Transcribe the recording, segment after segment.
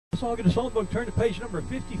Song in the songbook, turn to page number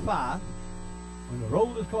 55. When the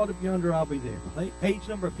roll is called up yonder, I'll be there. Page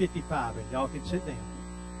number 55, and y'all can sit down.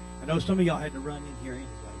 I know some of y'all had to run in here anyway.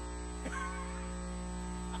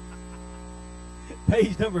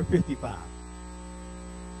 Page number 55.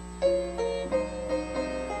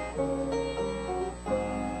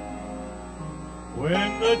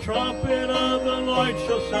 When the trumpet of the Lord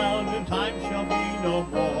shall sound, and time shall be no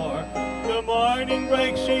more, the morning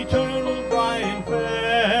breaks eternal, bright and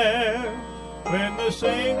fair. When the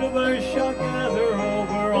saved of earth shall gather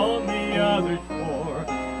over on the other shore,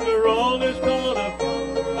 the roll is called up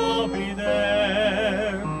yonder, I'll be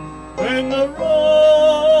there. When the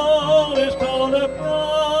roll is called up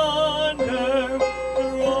yonder, the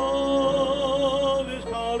roll is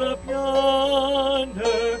called up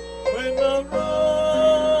yonder. When the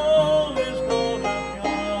roll is called up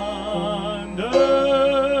yonder,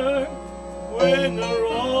 when the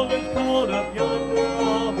roll is called up yonder,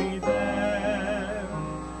 I'll be there.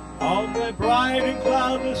 On that bright and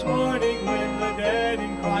cloudless morning, when the dead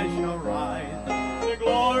in Christ shall rise, the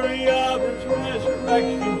glory of his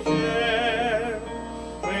resurrection share.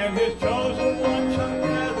 When his chosen ones shall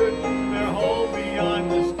gather to their home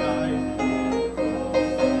beyond the sky,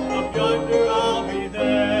 up yonder I'll be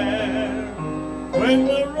there. When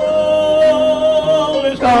the roll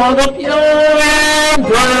is called up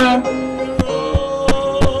yonder,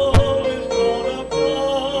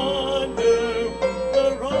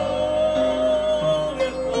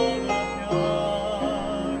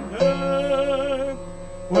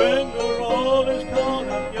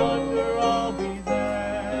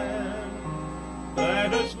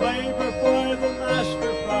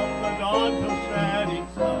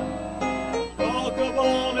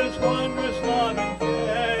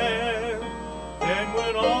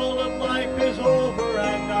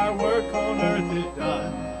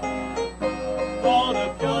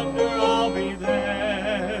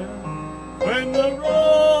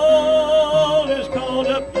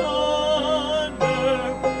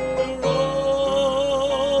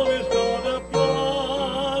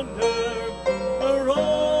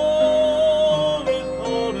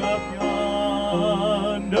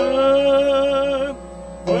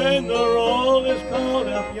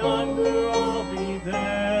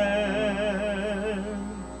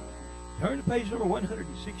 page number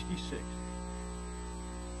 166.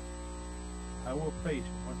 I will praise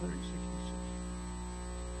him. 166.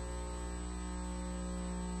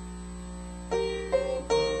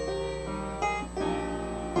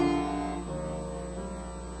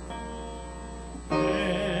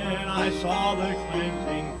 Then I saw the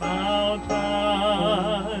cleansing fountain,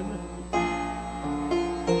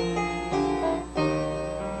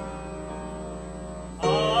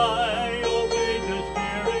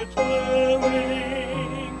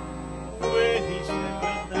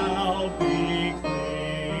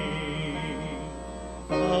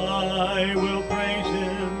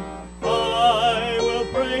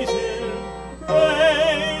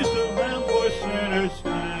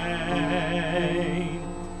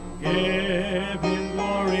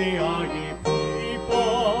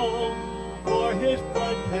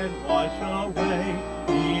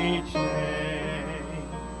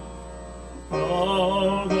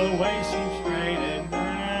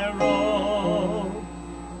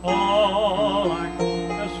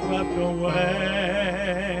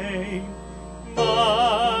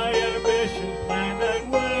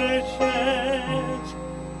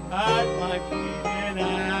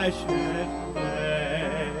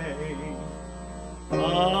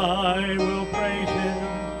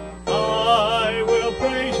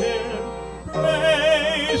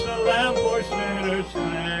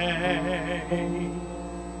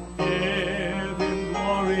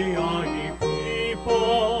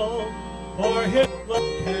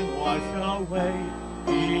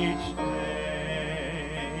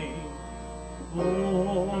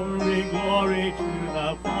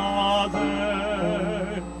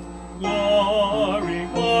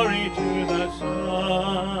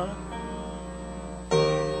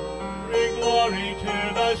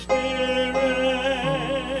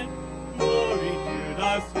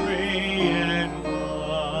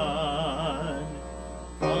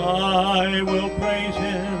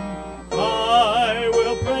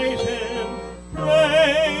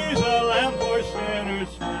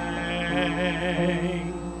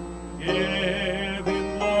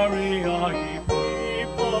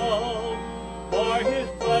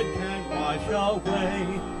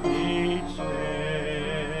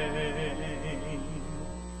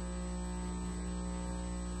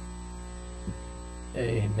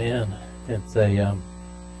 It's a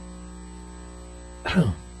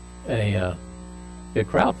Good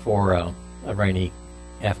crowd for a rainy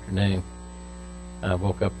afternoon. I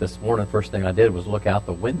woke up this morning, first thing I did was look out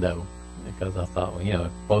the window because I thought, well,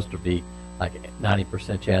 it's supposed to be like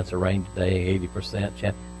 90% chance of rain today, 80%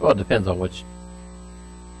 chance. Well, it depends on which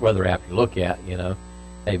weather app you look at,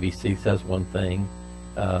 ABC says one thing,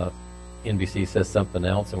 NBC says something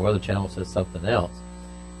else, and Weather Channel says something else.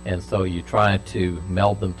 And so you try to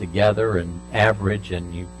meld them together and average,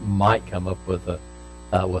 and you might come up with an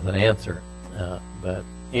answer. But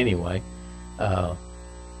anyway, it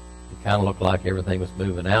kind of looked like everything was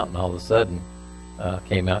moving out, and all of a sudden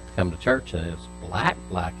came out to come to church, and it was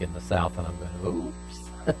black in the south, and I'm going,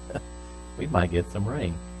 oops, we might get some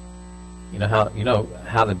rain. You know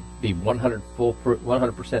how to be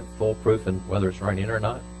 100% foolproof in whether it's raining or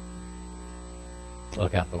not?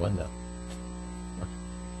 Look out the window.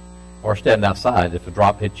 Or stand outside. If a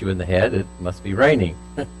drop hits you in the head, it must be raining.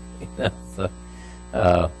 So,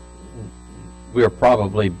 we're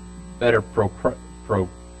probably better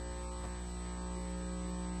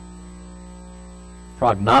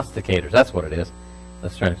prognosticators. That's what it is.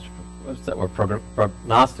 Let's try. What's that word?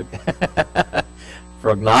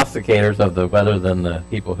 Prognosticators of the weather than the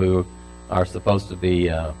people who are supposed to be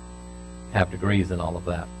have degrees and all of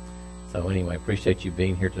that. So anyway, appreciate you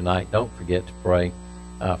being here tonight. Don't forget to pray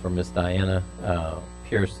for Miss Diana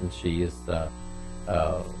Pearson. She is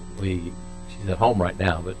she's at home right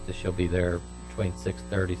now, but she'll be there between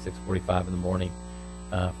 6:30, 6:45 in the morning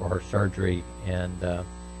for her surgery, and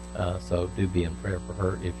so do be in prayer for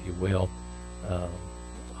her if you will.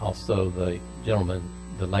 Also, the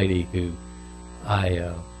lady who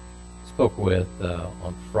I spoke with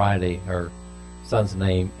on Friday, her son's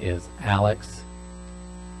name is Alex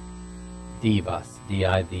Divas,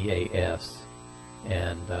 D-I-V-A-S,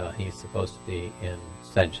 and he's supposed to be in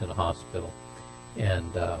Ascension Hospital,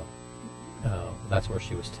 and that's where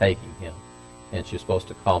she was taking him, and she was supposed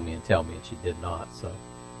to call me and tell me, and she did not, so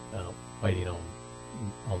waiting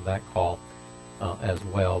on that call as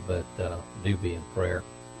well, but do be in prayer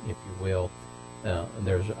if you will. And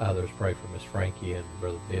there's others, pray for Miss Frankie and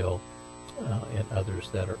Brother Bill and others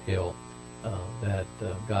that are ill, that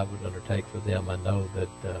God would undertake for them. I know that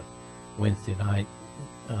Wednesday night,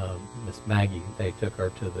 Miss Maggie, they took her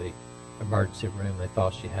to the emergency room. They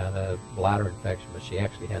thought she had a bladder infection, but she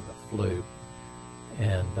actually had the flu.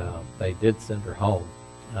 And they did send her home,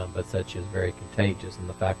 but said she was very contagious. And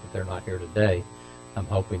the fact that they're not here today, I'm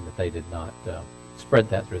hoping that they did not spread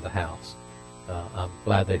that through the house. I'm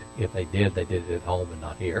glad if they did it at home and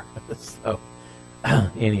not here. So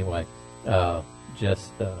anyway, I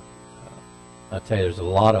tell you, there's a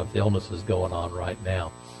lot of illnesses going on right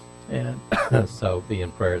now, and so be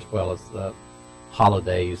in prayer, as well as the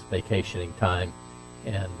holidays, vacationing time,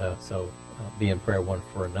 and so be in prayer one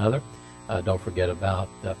for another. Don't forget about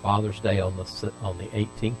Father's Day on the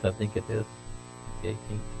 18th, I think it is. The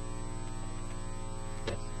 18th.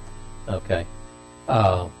 Yes. Okay.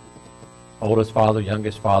 Oldest father,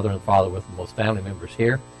 youngest father, and father with the most family members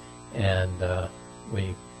here, and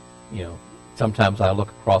we, sometimes I look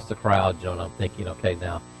across the crowd, and I'm thinking, okay,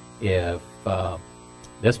 now if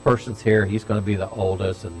this person's here, he's going to be the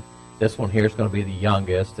oldest, and this one here is going to be the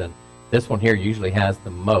youngest, and this one here usually has the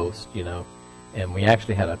most, and we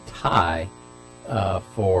actually had a tie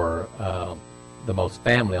for the most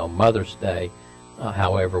family on Mother's Day.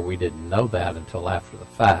 However, we didn't know that until after the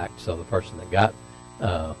fact, so the person that got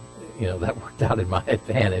that worked out in my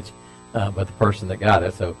advantage, but the person that got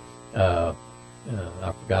it. So I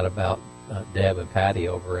forgot about Deb and Patty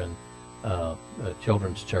over in the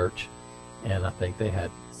children's church, and I think they had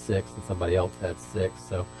 6, and somebody else had 6.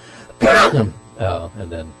 So, and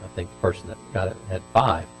then I think the person that got it had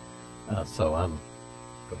 5. So I'm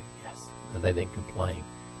going, yes, and they didn't complain.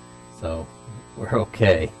 So we're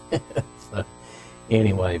okay. So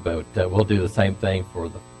anyway, but we'll do the same thing for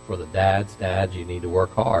the dads. Dads, you need to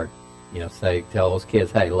work hard. Tell those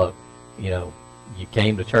kids, hey, look, you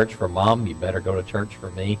came to church for mom, you better go to church for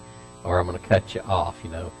me, or I'm going to cut you off.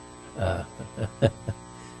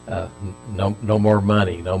 No more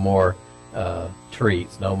money, no more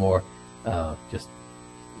treats, no more. Just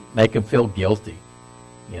make them feel guilty.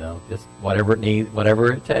 Just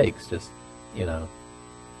whatever it takes. Just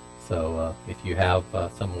So if you have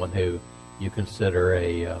someone who you consider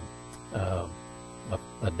a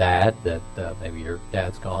dad, that maybe your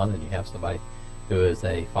dad's gone, and you have somebody who is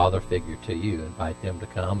a father figure to you, invite them to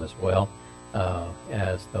come as well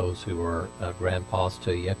as those who are grandpas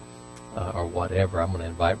to you or whatever. I'm going to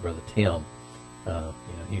invite Brother Tim.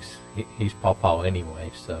 He's pawpaw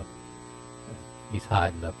anyway, so he's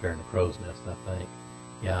hiding up there in the crow's nest, I think.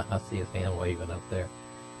 Yeah, I see his hand waving up there.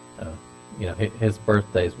 you know, his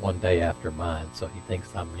birthday is one day after mine, so he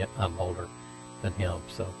thinks I'm older than him.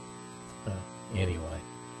 So anyway,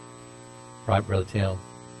 right, Brother Tim?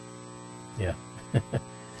 Yeah.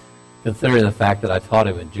 Considering the fact that I taught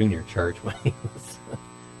him in junior church when he was,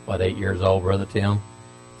 what, 8 years old, Brother Tim?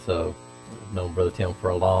 So I've known Brother Tim for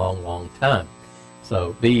a long, long time.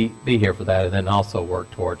 So be here for that, and then also work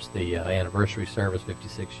towards the anniversary service,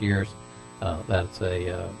 56 years. That's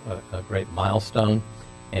a great milestone,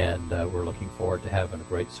 and we're looking forward to having a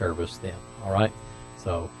great service then. All right?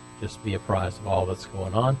 So just be apprised of all that's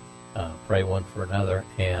going on. Pray one for another,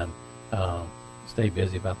 and stay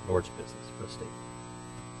busy about the Lord's business. Brother Steve.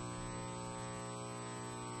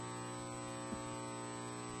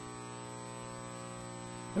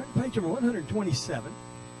 Page number 127.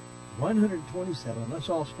 127. Let's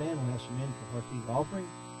all stand. We'll have some men for parking offering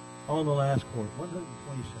on the last chord.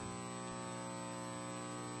 127.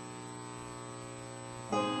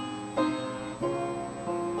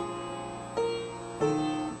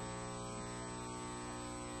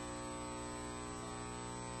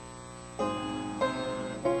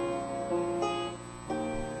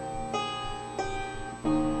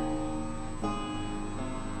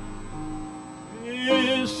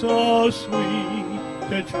 So sweet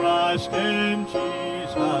to trust in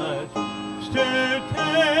Jesus, to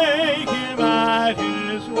take him at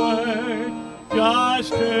his word,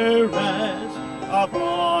 just to rest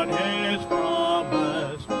upon his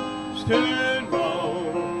promise, to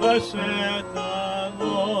know thus saith the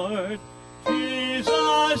Lord.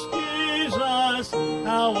 Jesus, Jesus,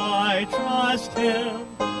 how I trust him,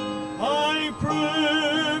 I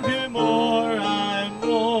proved him more and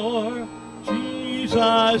more.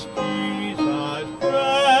 Jesus, Jesus,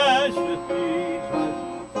 precious Jesus,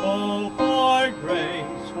 oh, for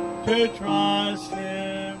grace to trust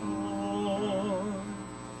him more.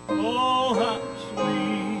 Oh, how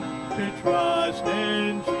sweet to trust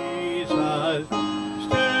in Jesus,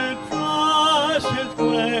 to trust his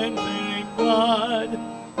cleansing blood,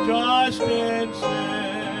 just in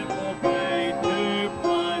simple faith to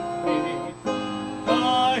plunge me, the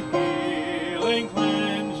healing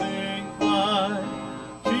cleansing blood.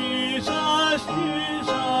 Jesus,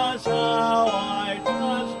 Jesus, how I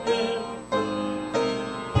trust him,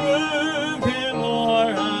 proved him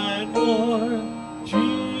more and more.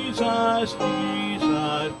 Jesus,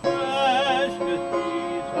 Jesus, precious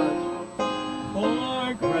Jesus,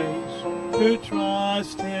 for grace to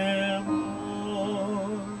trust him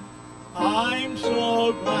more. I'm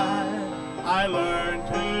so glad I learned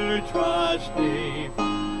to trust thee,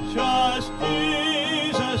 just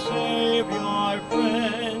Jesus, Savior,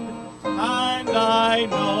 friend. And I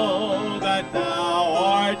know that thou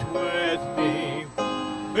art with me,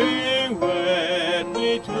 be with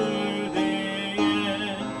me to the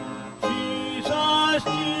end. Jesus,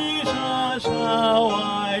 Jesus, how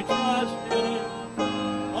I trust him,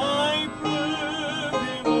 I prove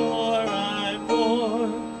him more and more.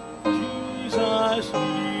 Jesus,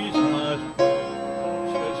 Jesus,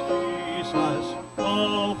 precious Jesus,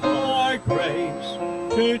 oh, for grace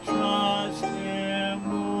to trust him.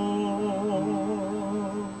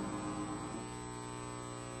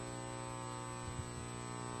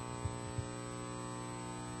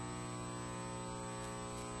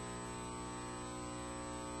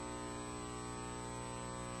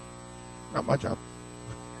 Not my job.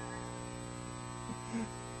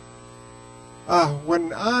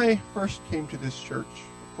 When I first came to this church,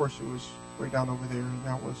 of course it was way down over there, and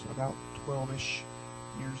that was about 12-ish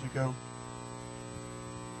years ago.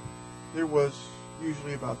 There was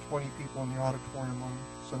usually about 20 people in the auditorium on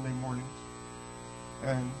Sunday mornings.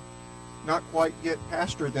 And not quite yet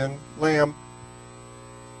pastor then, Lamb,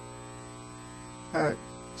 had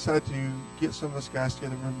decided to get some of us guys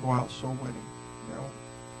together and go out soul winning. You know,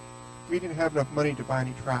 we didn't have enough money to buy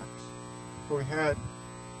any tracts, so we had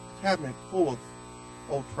a cabinet full of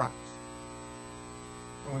old tracts.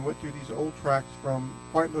 And we went through these old tracts from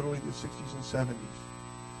quite literally the 60s and 70s.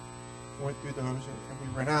 We went through those, and we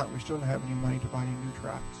ran out. We still didn't have any money to buy any new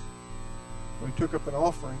tracts. So we took up an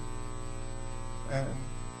offering and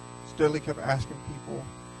steadily kept asking people.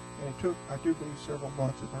 And it took, I do believe, several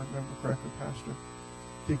months, if I remember correctly, Pastor,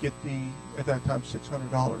 to get the, at that time,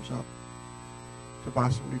 $600 up to buy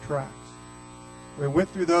some new tracts. We went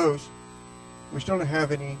through those. We still don't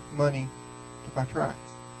have any money to buy tracts.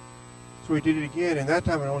 So we did it again, and that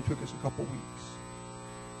time it only took us a couple weeks.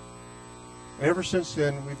 And ever since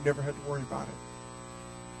then, we've never had to worry about it.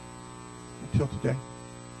 Until today.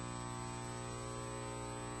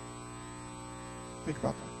 Think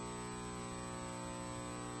about that.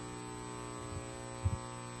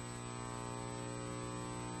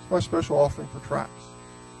 It's my special offering for tracts.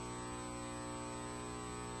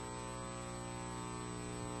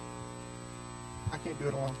 I can't do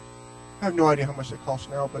it alone. I have no idea how much they cost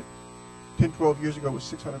now, but 10, 12 years ago it was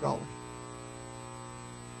 $600.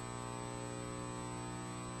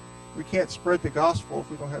 We can't spread the gospel if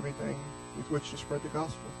we don't have anything with which to spread the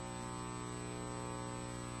gospel.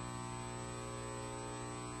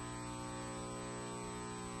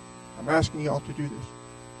 I'm asking y'all to do this.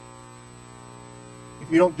 If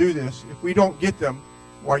you don't do this, if we don't get them,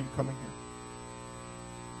 why are you coming here?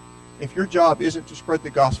 If your job isn't to spread the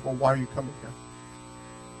gospel, why are you coming here?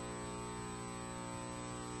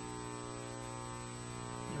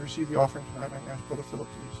 You receive the offering tonight. I can ask Brother Philip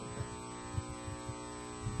to do something.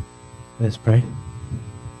 Let's pray.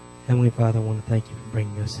 Heavenly Father, I want to thank you for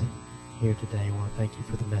bringing us here today. I want to thank you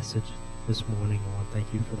for the message this morning. I want to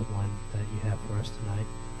thank you for the one that you have for us tonight.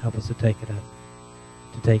 Help us to take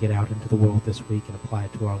it out into the world this week and apply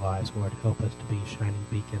it to our lives, Lord. Help us to be shining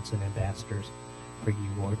beacons and ambassadors for you,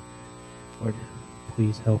 Lord. Lord,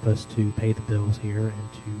 please help us to pay the bills here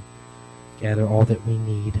and to gather all that we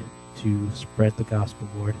need to spread the gospel,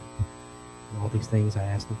 Lord. And all these things I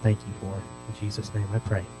ask and thank you for. In Jesus' name I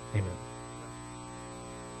pray. Amen.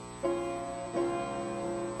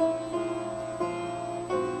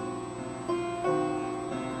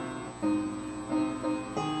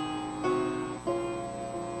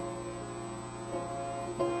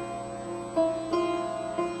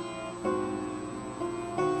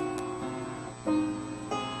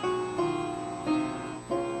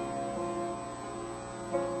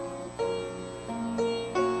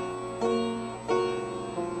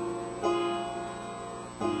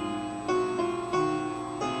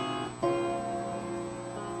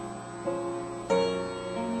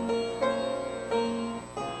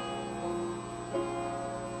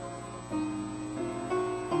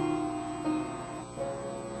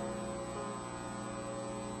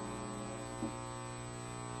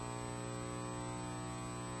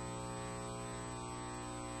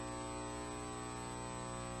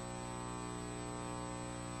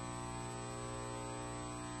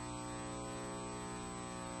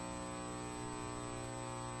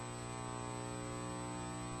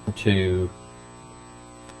 To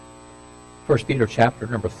 1 Peter chapter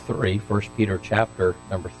number 3. 1 Peter chapter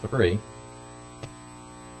number 3.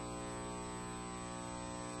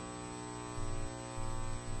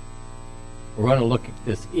 We're going to look at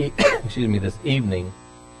this this evening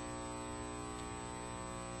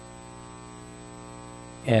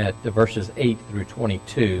at the verses 8 through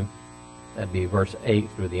 22. That'd be verse 8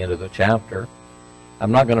 through the end of the chapter.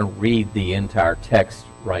 I'm not going to read the entire text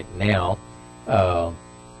right now.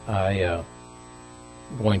 I'm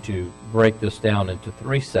going to break this down into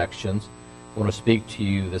 3 sections. I want to speak to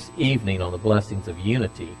you this evening on the blessings of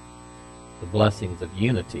unity. The blessings of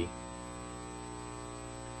unity.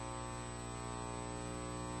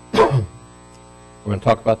 We're going to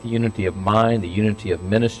talk about the unity of mind, the unity of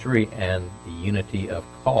ministry, and the unity of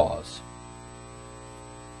cause.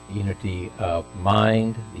 The unity of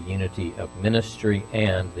mind, the unity of ministry,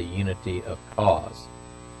 and the unity of cause.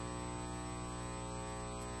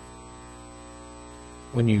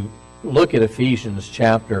 When you look at Ephesians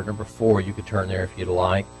chapter number 4, you could turn there if you'd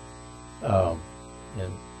like, and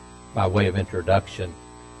by way of introduction.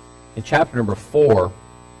 In chapter number 4,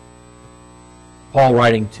 Paul,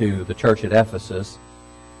 writing to the church at Ephesus,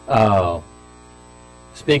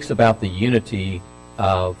 speaks about the unity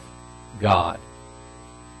of God.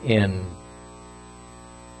 In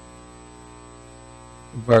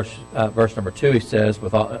verse number 2, he says,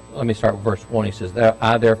 let me start with verse 1. He says,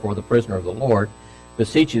 I, therefore, the prisoner of the Lord,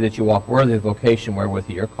 beseech you that you walk worthy of the vocation wherewith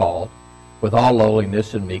ye are called, with all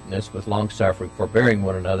lowliness and meekness, with longsuffering, forbearing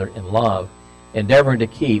one another in love, endeavoring to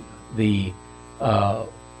keep the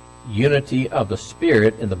unity of the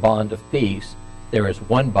Spirit in the bond of peace. There is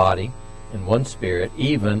one body and one Spirit,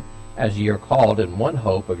 even as ye are called in one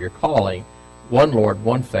hope of your calling, one Lord,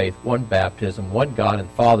 one faith, one baptism, one God and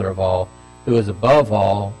Father of all, who is above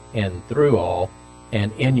all and through all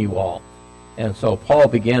and in you all. And so Paul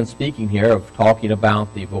began speaking here of talking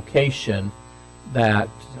about the vocation that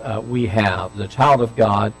we have. The child of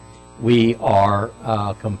God, we are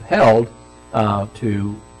compelled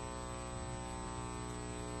to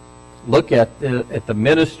look at the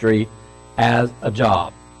ministry as a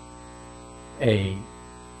job, a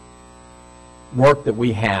work that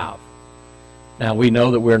we have. Now, we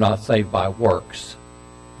know that we're not saved by works.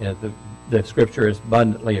 The Scripture is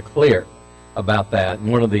abundantly clear about that.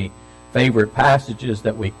 And one of the favorite passages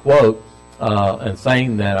that we quote and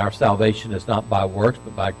saying that our salvation is not by works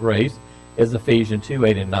but by grace is Ephesians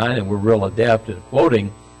 2:8 and 9, and we're real adept at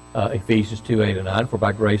quoting Ephesians 2:8 and 9, for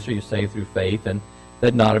by grace are you saved through faith, and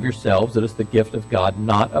that not of yourselves, it is the gift of God,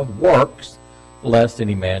 not of works, lest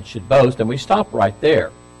any man should boast. And we stop right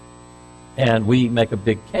there. And we make a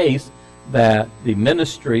big case that the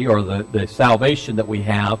ministry or the salvation that we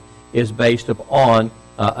have is based upon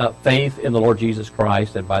faith in the Lord Jesus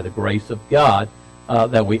Christ, and by the grace of God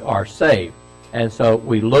that we are saved. And so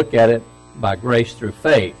we look at it by grace through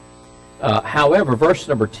faith. However, verse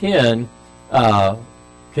number 10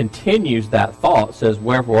 continues that thought. It says,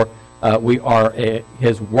 wherefore we are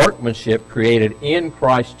his workmanship created in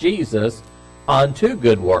Christ Jesus unto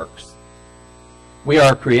good works. We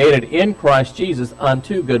are created in Christ Jesus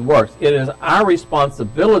unto good works. It is our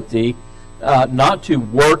responsibility not to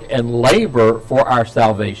work and labor for our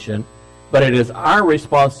salvation, but it is our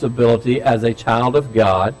responsibility as a child of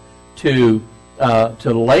God to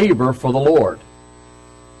labor for the Lord.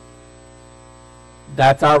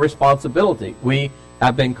 That's our responsibility. We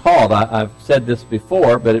have been called. I've said this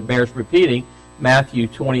before, but it bears repeating. Matthew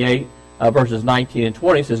 28, verses 19 and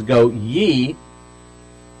 20 says, go ye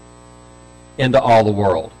into all the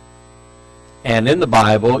world. And in the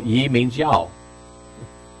Bible, ye means y'all.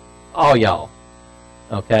 All y'all.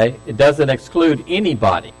 Okay? It doesn't exclude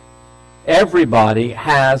anybody. Everybody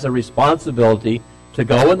has a responsibility to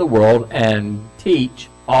go in the world and teach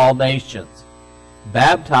all nations,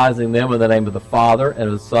 baptizing them in the name of the Father and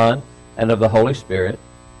of the Son and of the Holy Spirit.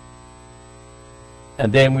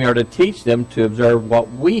 And then we are to teach them to observe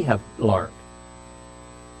what we have learned.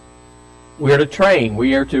 We are to train.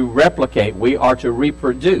 We are to replicate. We are to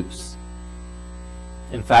reproduce.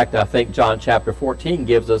 In fact, I think John chapter 14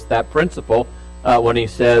 gives us that principle when he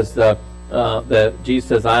says that Jesus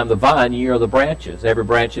says, I am the vine, ye are the branches. Every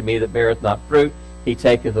branch in me that beareth not fruit, he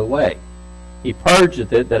taketh away. He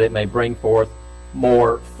purgeth it, that it may bring forth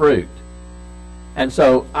more fruit. And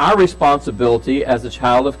so our responsibility as a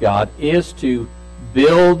child of God is to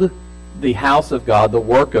build the house of God, the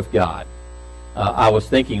work of God. I was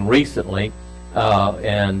thinking recently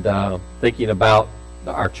and thinking about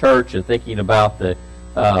our church and thinking about the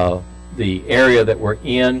area that we're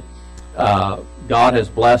in. God has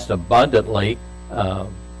blessed abundantly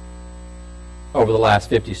over the last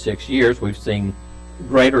 56 years. We've seen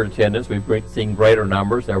greater attendance. We've seen greater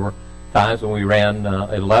numbers. There were times when we ran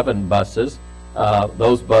 11 buses.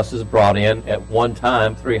 Those buses brought in at one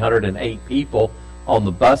time 308 people on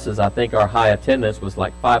the buses. I think our high attendance was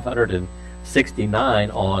like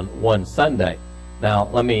 569 on one Sunday. Now,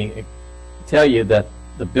 let me tell you that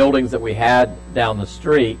the buildings that we had down the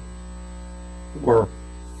street were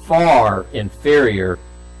far inferior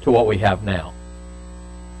to what we have now.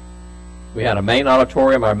 We had a main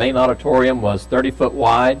auditorium. Our main auditorium was 30 foot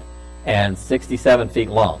wide and 67 feet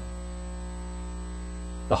long.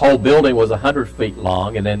 The whole building was 100 feet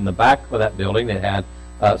long, and in the back of that building it had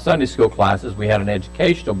Sunday school classes. We had an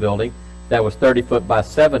educational building that was 30 foot by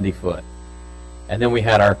 70 foot. And then we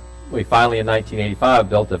finally in 1985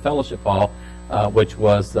 built a fellowship hall, which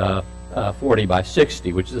was 40 by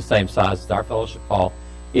 60, which is the same size as our fellowship hall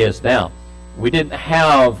is now. We didn't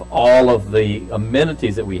have all of the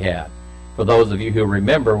amenities that we had. For those of you who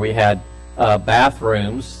remember, we had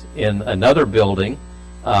bathrooms in another building.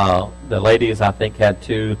 The ladies, I think, had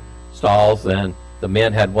 2 stalls, and the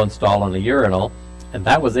men had 1 stall and a urinal, and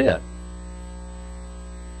that was it.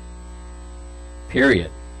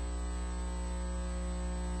 Period.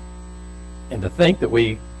 And to think that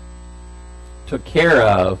we took care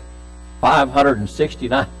of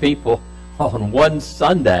 569 people on one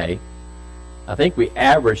Sunday, I think we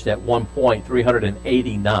averaged at one point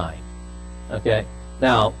 389. Okay?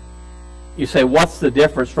 Now, you say, what's the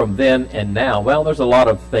difference from then and now? Well, there's a lot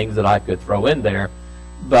of things that I could throw in there,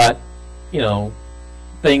 but, you know,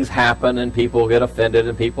 things happen and people get offended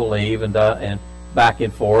and people leave and back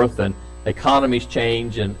and forth, and economies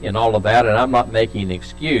change and all of that, and I'm not making an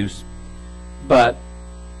excuse, but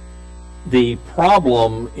the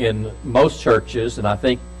problem in most churches, and I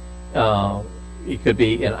think it could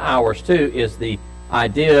be in ours too, is the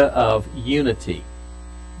idea of unity,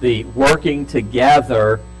 the working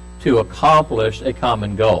together to accomplish a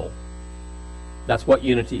common goal. That's what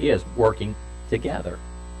unity is, working together.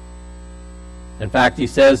 In fact, he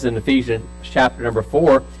says in Ephesians chapter number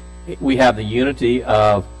 4, we have the unity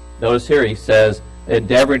of, notice here, he says,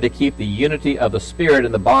 endeavoring to keep the unity of the Spirit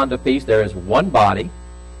in the bond of peace. There is one body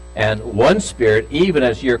and one Spirit, even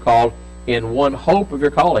as you're called in one hope of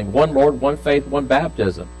your calling, one Lord, one faith, one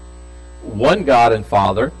baptism, one God and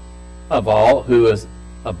Father of all, who is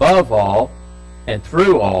above all and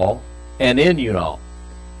through all and in you all.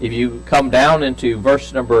 If you come down into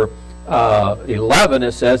verse number 11,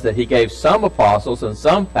 it says that he gave some apostles and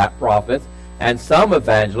some prophets and some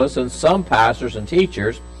evangelists and some pastors and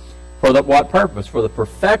teachers for what purpose? For the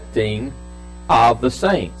perfecting of the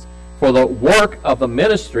saints, for the work of the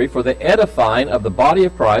ministry, for the edifying of the body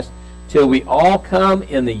of Christ, till we all come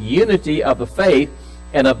in the unity of the faith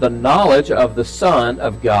and of the knowledge of the Son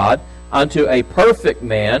of God, unto a perfect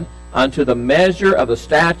man, unto the measure of the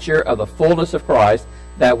stature of the fullness of Christ,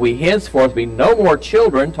 that we henceforth be no more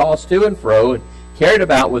children, tossed to and fro, and carried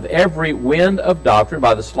about with every wind of doctrine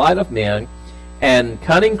by the sleight of men, and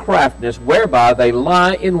cunning craftiness, whereby they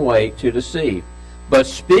lie in wait to deceive. But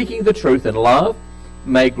speaking the truth in love,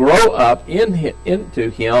 may grow up into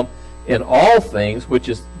him in all things, which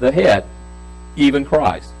is the head, even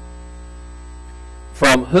Christ,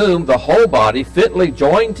 from whom the whole body, fitly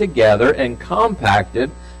joined together and compacted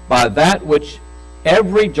by that which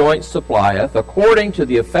every joint supplieth, according to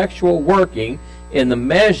the effectual working in the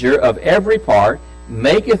measure of every part,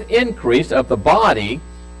 maketh increase of the body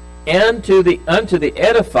unto the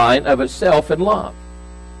edifying of itself in love.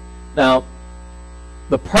 Now,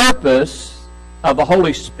 the purpose of the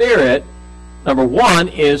Holy Spirit, number one,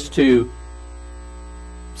 is to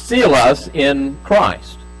seal us in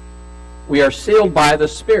Christ. We are sealed by the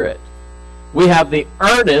Spirit. We have the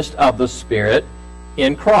earnest of the Spirit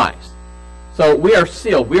in Christ. So we are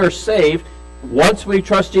sealed. We are saved. Once we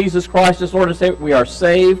trust Jesus Christ as Lord and Savior, we are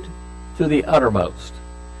saved to the uttermost.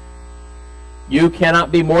 You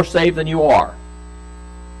cannot be more saved than you are.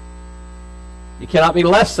 You cannot be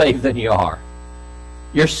less saved than you are.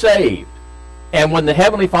 You're saved. And when the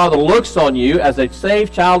Heavenly Father looks on you as a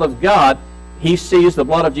saved child of God, He sees the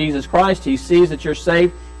blood of Jesus Christ. He sees that you're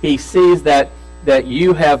saved. He sees that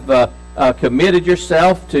you have committed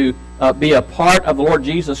yourself to be a part of the Lord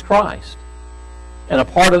Jesus Christ and a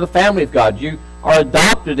part of the family of God. You are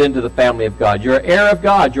adopted into the family of God. You're an heir of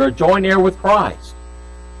God. You're a joint heir with Christ.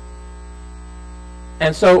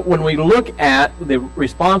 And so when we look at the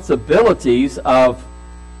responsibilities of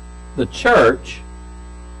the church,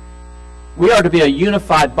 we are to be a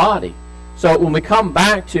unified body. So when we come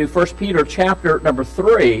back to 1 Peter chapter number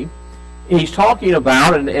 3, he's talking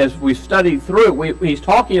about, and as we studied through it, he's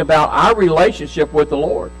talking about our relationship with the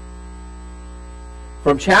Lord.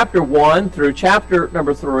 From chapter 1 through chapter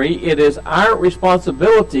number 3, it is our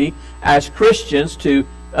responsibility as Christians to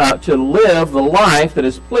live the life that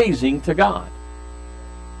is pleasing to God.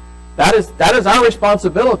 That is our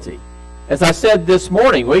responsibility. As I said this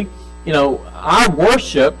morning, our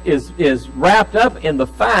worship is wrapped up in the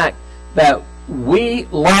fact that we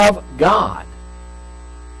love God.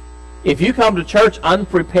 If you come to church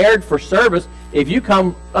unprepared for service, if you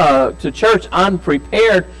come to church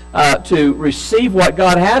unprepared to receive what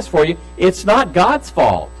God has for you, it's not God's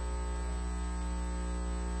fault.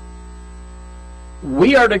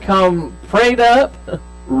 We are to come prayed up,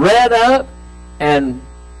 read up, and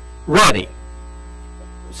ready.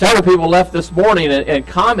 Several people left this morning and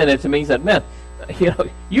commented to me and said, "Man,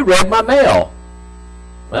 you read my mail."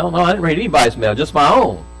 Well, no, I didn't read anybody's mail, just my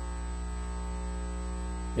own.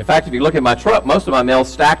 In fact, if you look at my truck, most of my mail is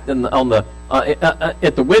stacked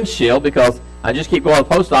at the windshield because I just keep going to the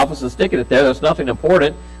post office and sticking it there. There's nothing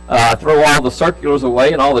important. I throw all the circulars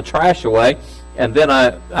away and all the trash away, and then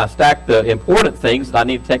I stack the important things that I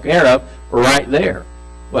need to take care of right there.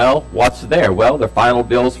 Well, what's there? Well, the final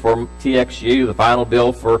bills for TXU, the final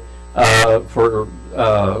bill for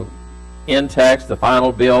Intex, the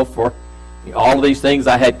final bill for all of these things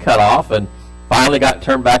I had cut off and finally got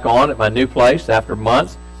turned back on at my new place after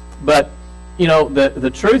months. But,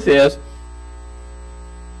 the truth is,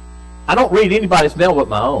 I don't read anybody's mail but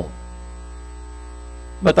my own.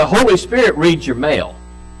 But the Holy Spirit reads your mail.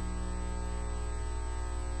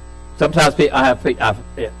 Sometimes I've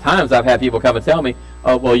had people come and tell me,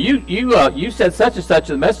 "Oh, well, you said such and such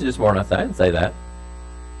in the message this morning." I said, "I didn't say that."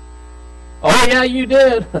 "Oh, yeah, you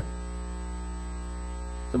did."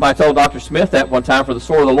 Somebody told Dr. Smith that one time for the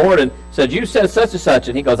sword of the Lord and said, "You said such and such,"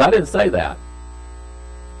 and he goes, "I didn't say that."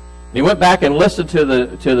 And he went back and listened to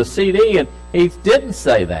the CD, and he didn't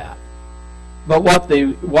say that. But what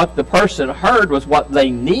the person heard was what they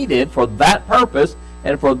needed for that purpose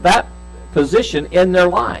and for that position in their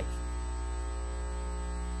life.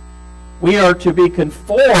 We are to be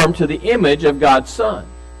conformed to the image of God's Son.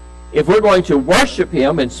 If we're going to worship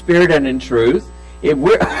Him in spirit and in truth, if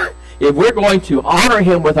we're going to honor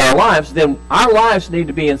Him with our lives, then our lives need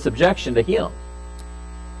to be in subjection to Him.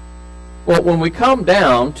 Well, when we come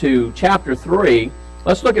down to chapter 3,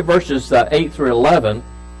 let's look at verses 8 through 11.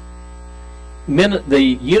 The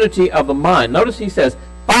unity of the mind. Notice he says,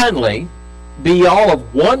 "Finally, be all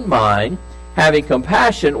of one mind, having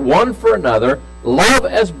compassion one for another, love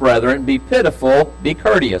as brethren, be pitiful, be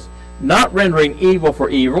courteous, not rendering evil for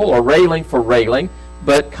evil or railing for railing,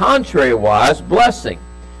 but contrariwise blessing.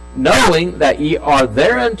 knowing that ye are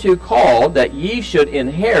thereunto called, that ye should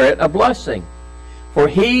inherit a blessing. For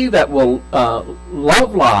he that will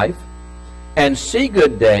love life and see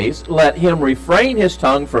good days, let him refrain his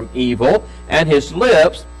tongue from evil, and his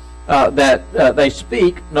lips that they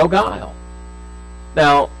speak no guile.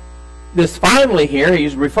 Now, this finally here,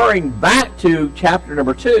 he's referring back to chapter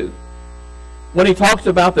number 2. When he talks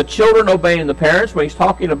about the children obeying the parents, when he's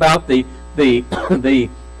talking about the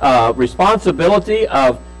responsibility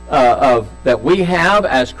of that we have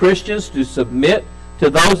as Christians to submit to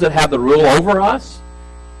those that have the rule over us,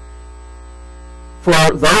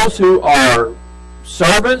 for those who are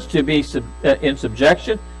servants to be in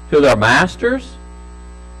subjection to their masters,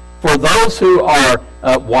 for those who are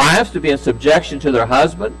wives to be in subjection to their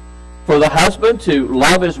husband, for the husband to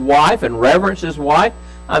love his wife and reverence his wife.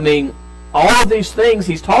 I mean, all of these things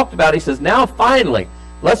he's talked about. He says, now finally,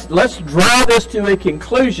 let's draw this to a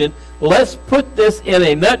conclusion. Let's put this in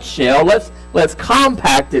a nutshell. Let's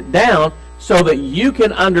compact it down so that you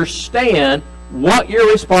can understand what your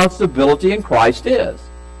responsibility in Christ is.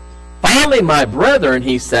 Finally, my brethren,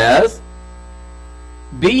 he says,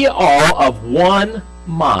 be all of one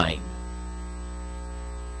mind.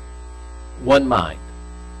 One mind.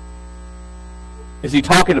 Is he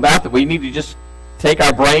talking about that we need to just take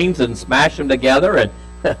our brains and smash them together?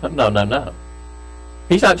 And no.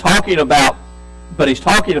 He's not talking about, but he's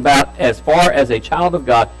talking about as far as a child of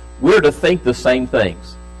God, we're to think the same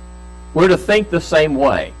things. We're to think the same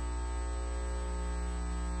way.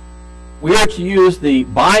 We are to use the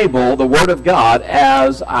Bible, the Word of God,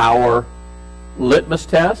 as our litmus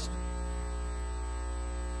test.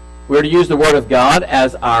 We're to use the Word of God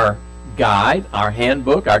as our guide, our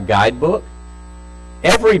handbook, our guidebook.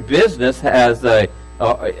 Every business has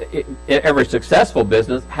every successful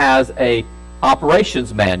business has a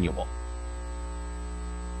operations manual.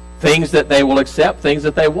 Things that they will accept, things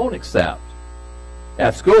that they won't accept.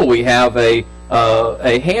 At school, we have a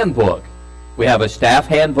handbook. We have a staff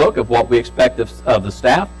handbook of what we expect of the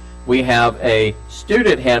staff. We have a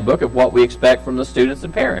student handbook of what we expect from the students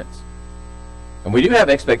and parents. And we do have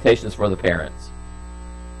expectations for the parents.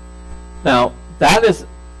 Now,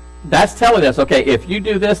 that's telling us, okay, if you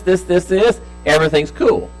do this, everything's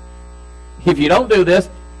cool. If you don't do this,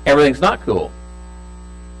 everything's not cool.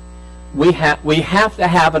 We have to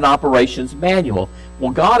have an operations manual.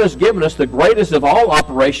 Well, God has given us the greatest of all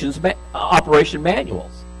operation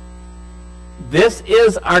manuals. This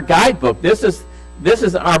is our guidebook. This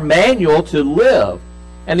is our manual to live.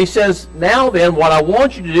 And he says, now then, what I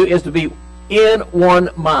want you to do is to be in one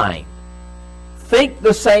mind. Think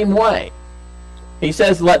the same way. He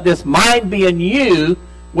says, let this mind be in you,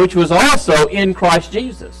 which was also in Christ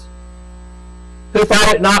Jesus, who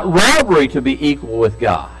thought it not robbery to be equal with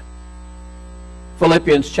God.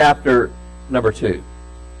 Philippians chapter number 2.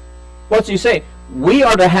 What's he saying? We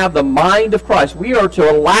are to have the mind of Christ. We are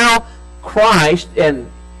to allow Christ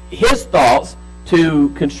and his thoughts to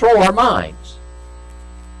control our minds.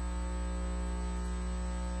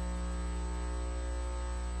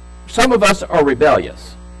 Some of us are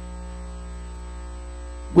rebellious.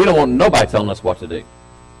 We don't want nobody telling us what to do.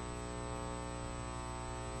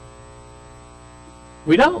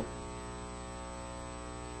 We don't.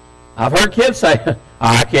 I've heard kids say,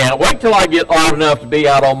 I can't wait till I get old enough to be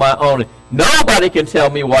out on my own. Nobody can tell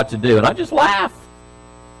me what to do. And I just laugh.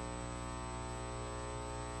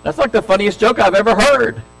 That's like the funniest joke I've ever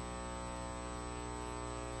heard.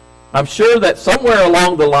 I'm sure that somewhere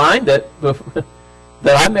along the line that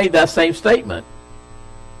I made that same statement.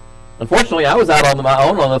 Unfortunately, I was out on my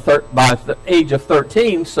own by the age of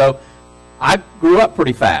 13, so I grew up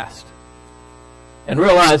pretty fast and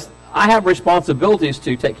realized I have responsibilities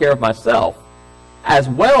to take care of myself as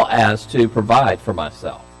well as to provide for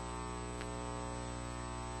myself.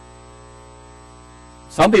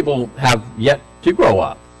 Some people have yet to grow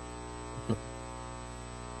up. I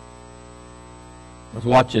was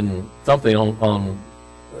watching something on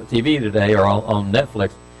TV today or on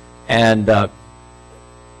Netflix, and the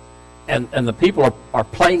people are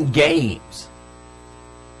playing games,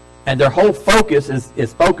 and their whole focus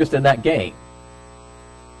is focused in that game.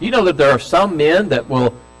 You know that there are some men that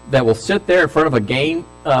will sit there in front of a game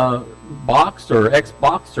box or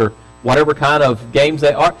Xbox or whatever kind of games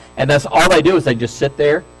they are, and that's all they do is they just sit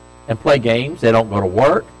there and play games. They don't go to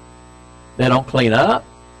work. They don't clean up.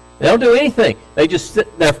 They don't do anything. They just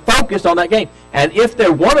sit, they're focused on that game. And if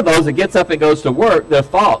they're one of those that gets up and goes to work, their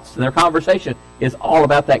thoughts and their conversation is all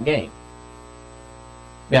about that game.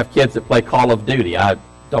 We have kids that play Call of Duty. I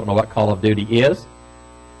don't know what Call of Duty is.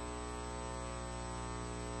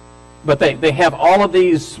 But they have all of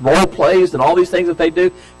these role plays and all these things that they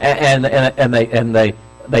do, and they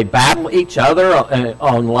They battle each other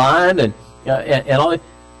online and all,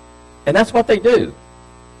 and that's what they do.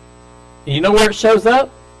 And you know where it shows up?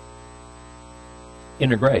 In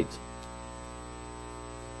their grades.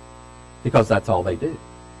 Because that's all they do.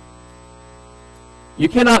 You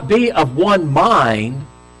cannot be of one mind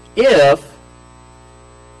if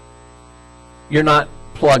you're not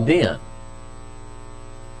plugged in.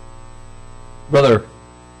 Brother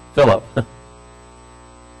Philip,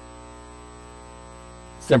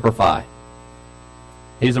 Semper Fi.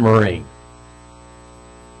 He's a Marine.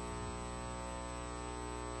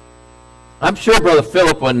 I'm sure Brother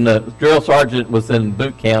Philip, when the drill sergeant was in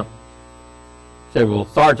boot camp, said, well,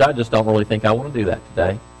 Sarge, I just don't really think I want to do that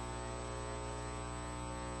today.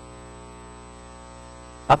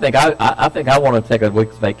 I think I want to take a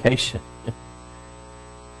week's vacation.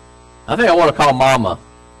 I think I want to call Mama.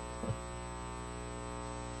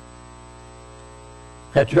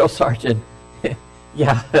 That drill sergeant,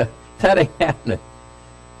 yeah, that ain't happening.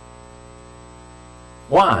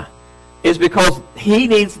 Why? It's because he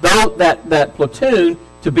needs that platoon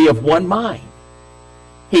to be of one mind.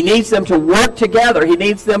 He needs them to work together. He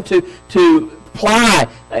needs them to ply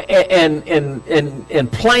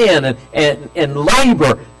and plan and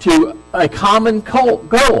labor to a common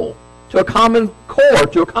goal, to a common core,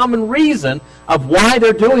 to a common reason of why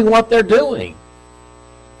they're doing what they're doing.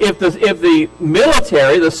 If the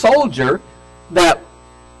military, the soldier that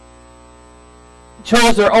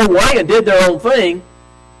chose their own way and did their own thing,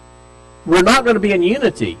 we're not going to be in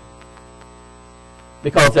unity.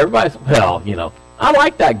 Because everybody's, well, you know, I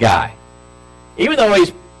like that guy. Even though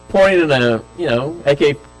he's pointing a,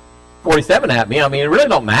 AK-47 at me, I mean, it really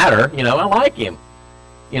don't matter. You know, I like him.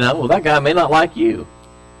 You know, well, that guy may not like you.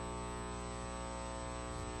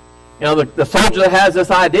 You know, the soldier that has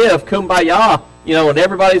this idea of kumbaya, you know, and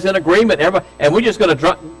everybody's in agreement, and we're just going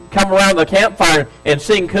to come around the campfire and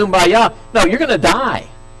sing kumbaya. No, you're going to die.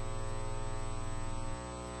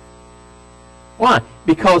 Why?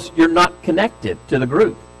 Because you're not connected to the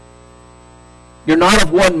group. You're not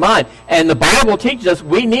of one mind. And the Bible teaches us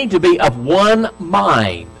we need to be of one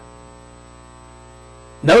mind.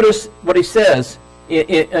 Notice what he says,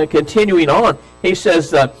 continuing on. He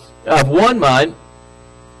says, of one mind,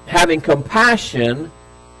 having compassion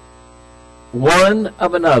one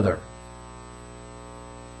of another.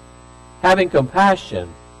 Having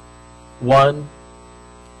compassion one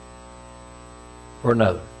for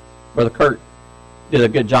another. Brother Kurt did a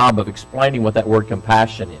good job of explaining what that word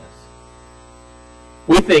compassion is.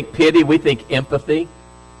 We think pity, we think empathy,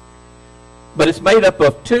 but it's made up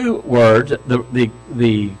of two words,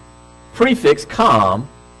 the prefix com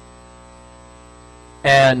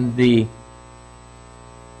and the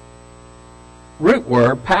root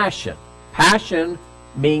word passion. Passion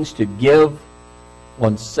means to give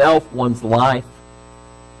oneself, one's life,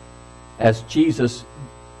 as Jesus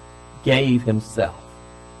gave himself.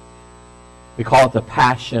 We call it the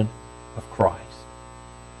passion of Christ.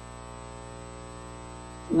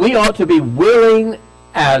 We ought to be willing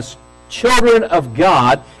as children of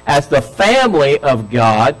God, as the family of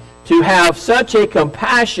God, to have such a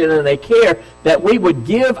compassion and a care that we would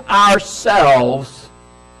give ourselves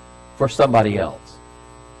for somebody else.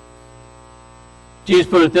 Jesus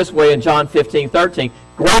put it this way in John 15:13,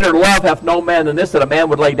 greater love hath no man than this, that a man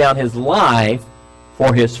would lay down his life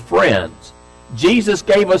for his friends. Jesus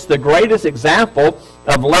gave us the greatest example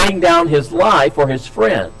of laying down his life for his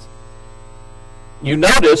friends. You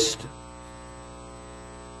noticed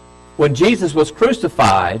when Jesus was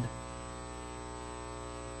crucified,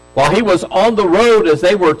 while he was on the road as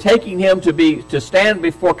they were taking him to stand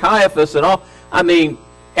before Caiaphas and all, I mean,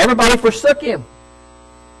 everybody forsook him.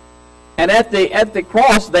 And at the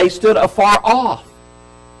cross, they stood afar off.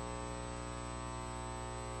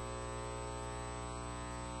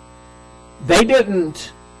 They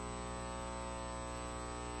didn't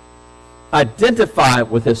identify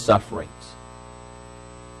with his sufferings.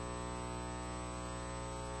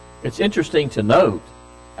 It's interesting to note,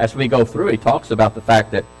 as we go through, he talks about the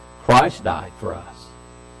fact that Christ died for us.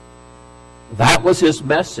 That was his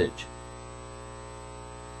message.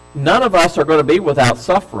 None of us are going to be without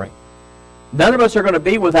suffering. None of us are going to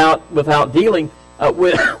be without dealing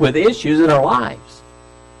with issues in our lives.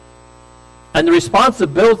 And the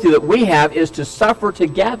responsibility that we have is to suffer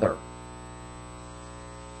together.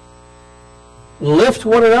 Lift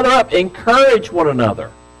one another up. Encourage one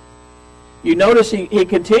another. You notice he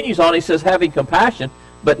continues on, he says, having compassion,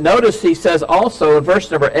 but notice he says also in verse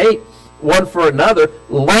number 8, one for another,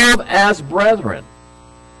 love as brethren.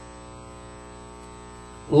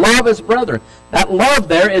 Love as brethren. That love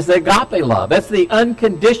there is the agape love. That's the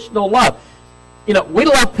unconditional love. You know, we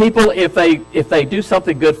love people if they do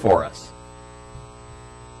something good for us.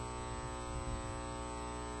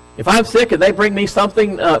 If I'm sick and they bring me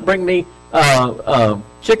something,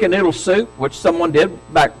 chicken noodle soup, which someone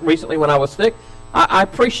did back recently when I was sick, I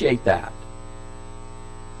appreciate that.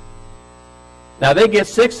 Now they get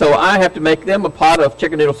sick, so I have to make them a pot of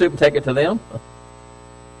chicken noodle soup and take it to them.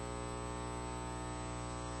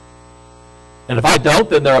 And if I don't,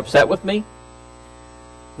 then they're upset with me.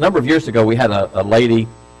 A number of years ago, we had a lady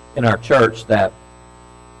in our church that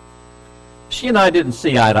she and I didn't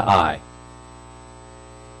see eye to eye.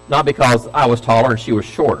 Not because I was taller and she was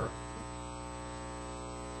shorter.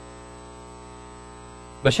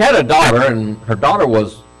 But she had a daughter, and her daughter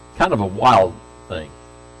was kind of a wild thing.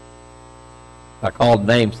 If I called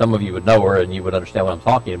names, some of you would know her and you would understand what I'm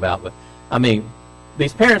talking about. But, I mean,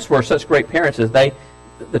 these parents were such great parents as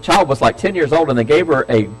the child was like 10 years old and they gave her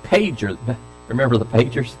a pager. Remember the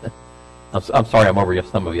pagers? I'm sorry, I'm over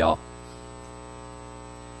some of y'all.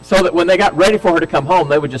 So that when they got ready for her to come home,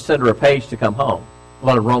 they would just send her a page to come home.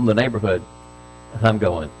 Let her roam the neighborhood. And I'm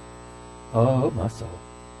going, oh, my soul.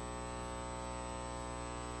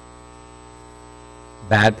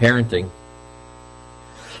 Bad parenting.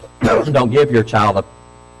 Don't give your child a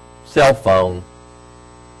cell phone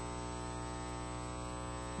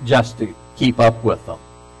just to keep up with them.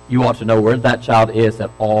 You ought to know where that child is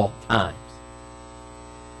at all times.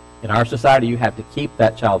 In our society, you have to keep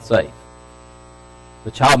that child safe.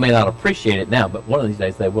 The child may not appreciate it now, but one of these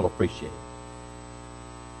days they will appreciate it.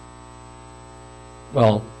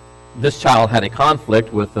 Well, this child had a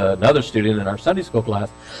conflict with another student in our Sunday school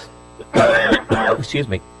class. Excuse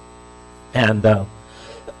me. And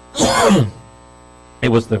it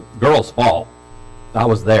was the girl's fault. I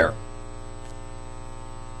was there.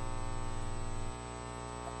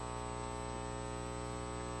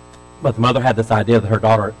 But the mother had this idea that her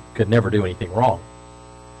daughter could never do anything wrong.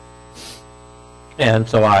 And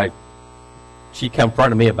so she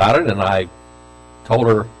confronted me about it, and I told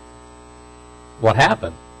her what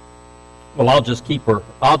happened. Well, I'll just keep her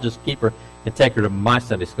and take her to my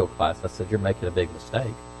Sunday school class. I said, you're making a big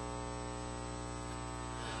mistake.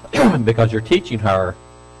 Because you're teaching her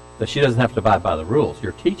that she doesn't have to abide by the rules.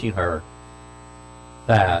 You're teaching her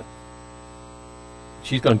that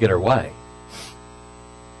she's going to get her way.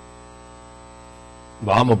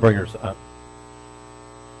 Well, I'm going to bring her up.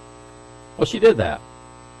 Well, she did that.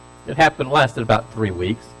 It lasted about 3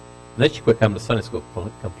 weeks. And then she quit coming to Sunday school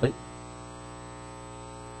completely.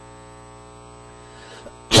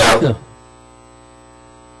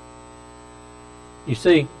 You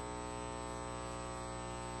see,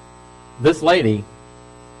 this lady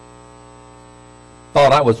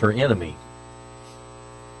thought I was her enemy.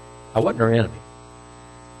 I wasn't her enemy.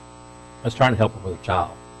 I was trying to help her with her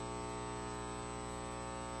child.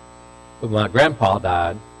 But when my grandpa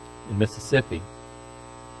died in Mississippi,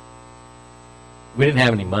 we didn't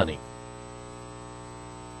have any money.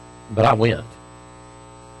 But I went.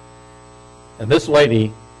 And this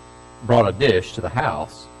lady brought a dish to the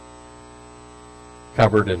house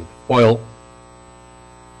covered in foil,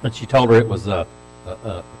 and she told her it was a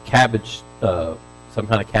cabbage, some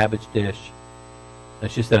kind of cabbage dish. And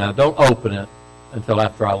she said, now don't open it until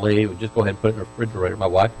after I leave, and just go ahead and put it in the refrigerator. My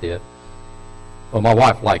wife did. Well, my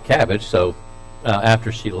wife liked cabbage, so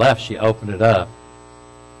after she left, she opened it up,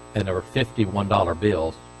 and there were $51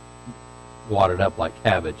 bills wadded up like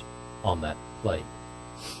cabbage on that plate.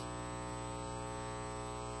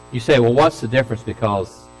 You say, well, what's the difference?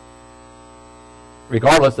 Because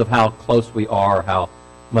regardless of how close we are, how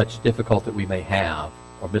much difficulty we may have,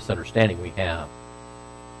 or misunderstanding we have,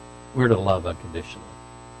 we're to love unconditionally.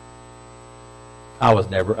 I was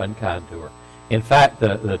never unkind to her. In fact,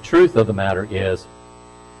 the truth of the matter is,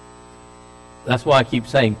 that's why I keep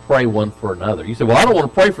saying pray one for another. You say, well, I don't want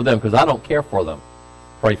to pray for them because I don't care for them.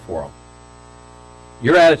 Pray for them.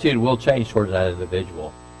 Your attitude will change towards that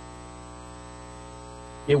individual.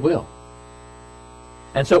 It will.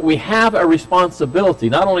 And so we have a responsibility.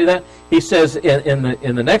 Not only that, he says in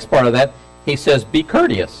the next part of that, he says, be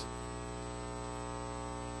courteous.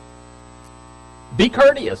 Be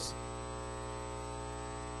courteous.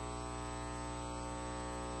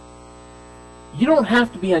 You don't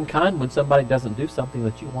have to be unkind when somebody doesn't do something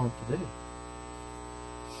that you want them to do.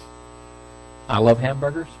 I love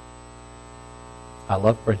hamburgers. I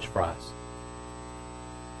love French fries.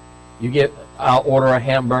 I'll order a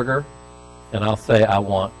hamburger, and I'll say I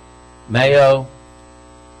want mayo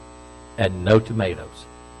and no tomatoes.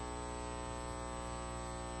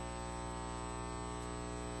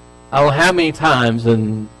 I don't know how many times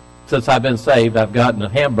since I've been saved I've gotten a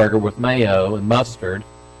hamburger with mayo and mustard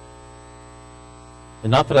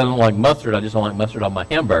And not that I don't like mustard, I just don't like mustard on my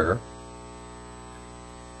hamburger.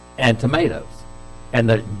 And tomatoes. And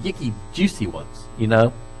the yicky, juicy ones, you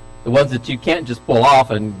know? The ones that you can't just pull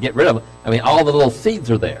off and get rid of. I mean, all the little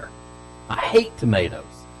seeds are there. I hate tomatoes.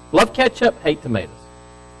 Love ketchup, hate tomatoes.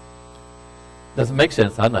 Doesn't make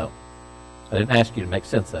sense, I know. I didn't ask you to make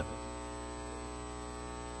sense of it.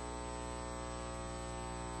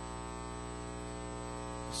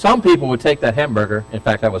 Some people would take that hamburger. In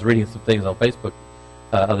fact, I was reading some things on Facebook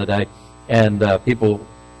the other day, and people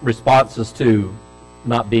responses to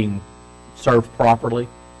not being served properly.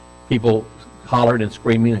 People hollering and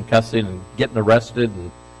screaming and cussing and getting arrested and,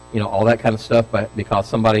 you know, all that kind of stuff because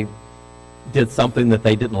somebody did something that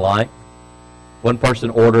they didn't like. One person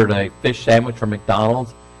ordered a fish sandwich from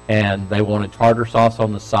McDonald's, and they wanted tartar sauce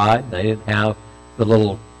on the side. They didn't have the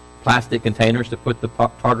little plastic containers to put the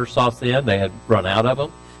tartar sauce in. They had run out of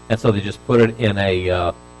them, and so they just put it in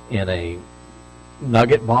a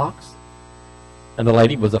nugget box. And the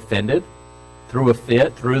lady was offended, threw a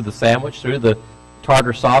fit, threw the sandwich, threw the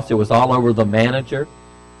tartar sauce. It was all over the manager.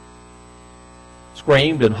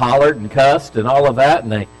 Screamed and hollered and cussed and all of that,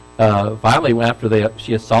 and they finally, after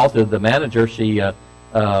she assaulted the manager, they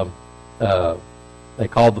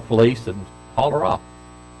called the police and hauled her off.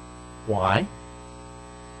 Why?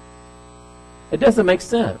 It doesn't make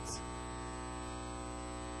sense.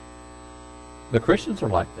 The Christians are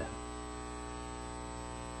like that.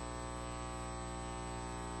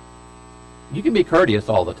 You can be courteous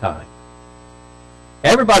all the time.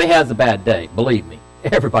 Everybody has a bad day, believe me.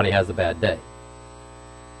 Everybody has a bad day.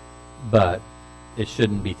 But it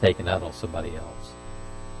shouldn't be taken out on somebody else.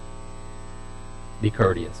 Be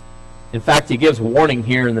courteous. In fact, he gives warning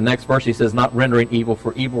here in the next verse. He says, not rendering evil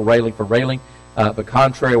for evil, railing for railing, but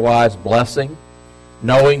contrariwise blessing,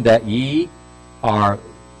 knowing that ye are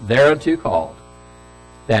thereunto called,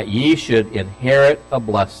 that ye should inherit a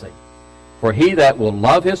blessing. For he that will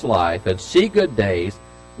love his life and see good days,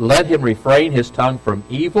 let him refrain his tongue from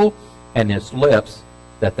evil, and his lips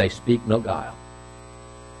that they speak no guile.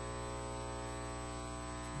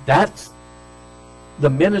 That's the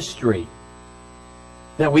ministry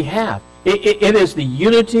that we have. It is the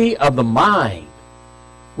unity of the mind.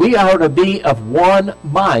 We are to be of one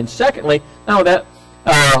mind. Secondly, now that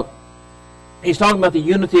he's talking about the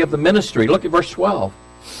unity of the ministry. Look at verse 12.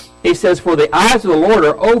 He says, for the eyes of the Lord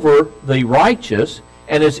are over the righteous,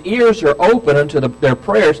 and his ears are open unto their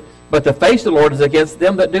prayers, but the face of the Lord is against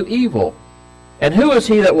them that do evil. And who is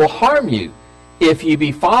he that will harm you, if ye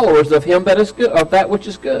be followers of him that is good, of that which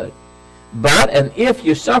is good? But, and if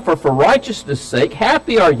you suffer for righteousness' sake,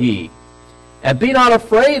 happy are ye. And be not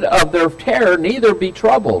afraid of their terror, neither be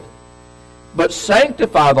troubled. But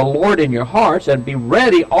sanctify the Lord in your hearts, and be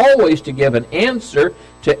ready always to give an answer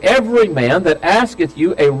to every man that asketh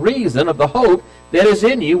you a reason of the hope that is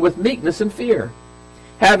in you with meekness and fear.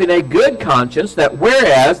 Having a good conscience, that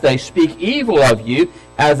whereas they speak evil of you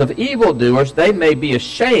as of evildoers, they may be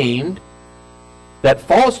ashamed that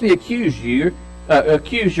falsely accuse your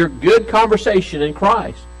good conversation in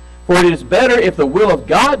Christ. For it is better if the will of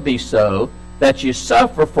God be so, that you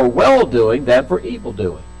suffer for well-doing than for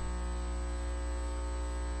evil-doing.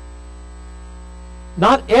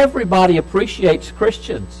 Not everybody appreciates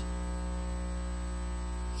Christians.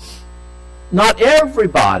 Not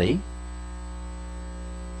everybody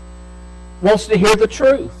wants to hear the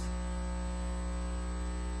truth.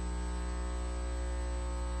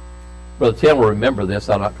 Brother Tim will remember this.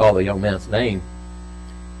 I'll not call the young man's name.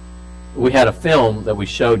 We had a film that we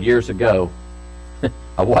showed years ago.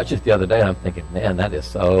 I watched it the other day, and I'm thinking, man, that is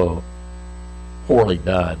so poorly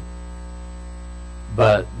done.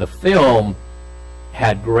 But the film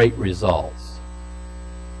had great results.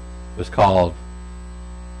 It was called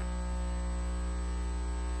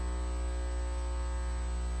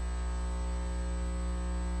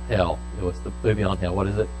Hell. It was the movie on hell. What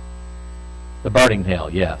is it? The Burning Hell.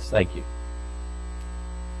 Yes, thank you.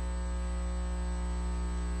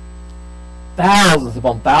 Thousands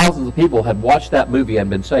upon thousands of people had watched that movie and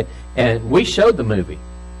been saved. And we showed the movie.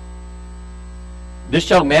 This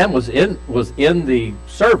young man was in the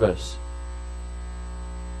service.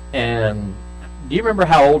 And do you remember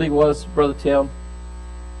how old he was, Brother Tim?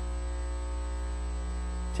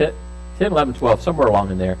 10, 11, 12, somewhere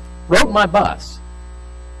along in there. Rode my bus.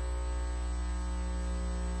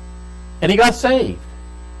 And he got saved.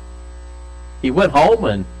 He went home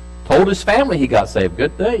and told his family he got saved.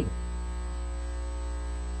 Good thing.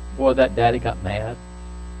 Boy, that daddy got mad.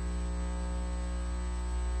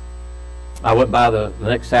 I went by the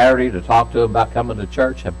next Saturday to talk to him about coming to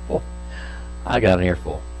church, and boy, I got an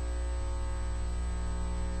earful.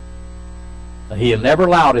 He had never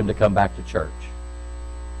allowed him to come back to church.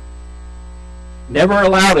 Never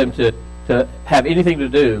allowed him to have anything to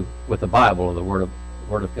do with the Bible or the Word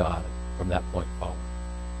of God from that point forward.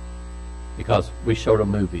 Because we showed a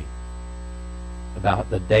movie about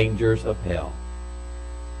the dangers of hell,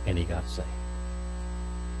 and he got saved.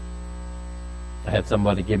 I had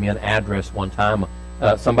somebody give me an address one time.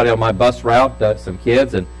 Somebody on my bus route, some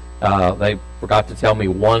kids, and they forgot to tell me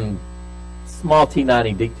one small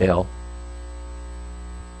T90 detail.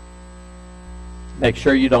 Make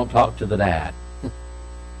sure you don't talk to the dad.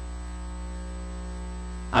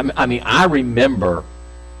 I mean, I remember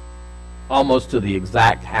almost to the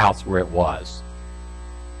exact house where it was.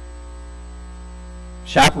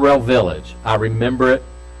 Chaparral Village. I remember it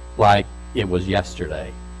like it was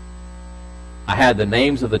yesterday. I had the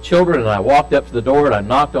names of the children, and I walked up to the door, and I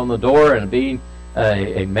knocked on the door, and being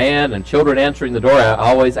a man and children answering the door, I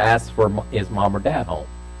always asked for, is mom or dad home?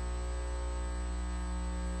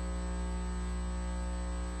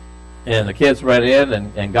 And the kids ran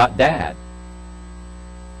in and got dad.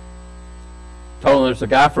 Told them there's a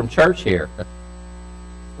guy from church here.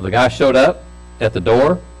 The guy showed up at the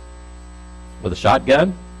door with a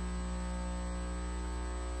shotgun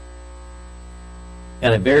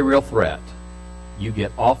and a very real threat. You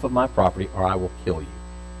get off of my property or I will kill you.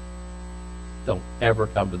 Don't ever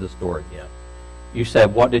come to this door again. You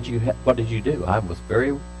said, what did you do? I was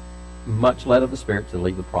very much led of the Spirit to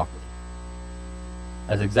leave the property.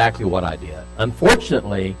 That's exactly what I did.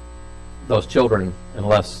 Unfortunately, those children,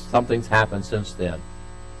 unless something's happened since then,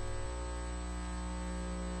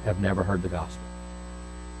 have never heard the gospel.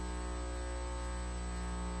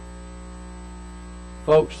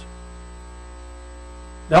 Folks,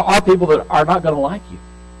 there are people that are not going to like you.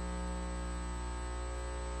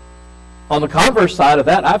 On the converse side of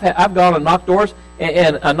that, I've gone and knocked doors,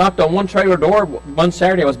 and I knocked on one trailer door one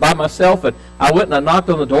Saturday. I was by myself, and I went and I knocked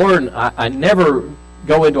on the door, and I never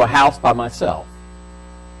go into a house by myself.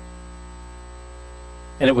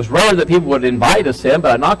 And it was rare that people would invite us in,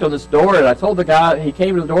 but I knocked on this door, and I told the guy, he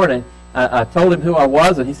came to the door, and I told him who I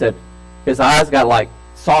was, and he said, his eyes got like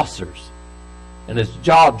saucers, and his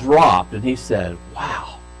jaw dropped, and he said,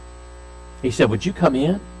 wow. He said, would you come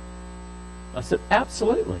in? I said,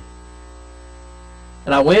 absolutely.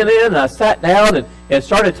 And I went in, and I sat down and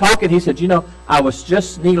started talking. He said, you know, I was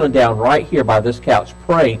just kneeling down right here by this couch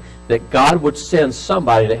praying that God would send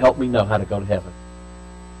somebody to help me know how to go to heaven.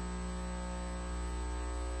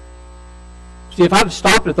 See, if I'd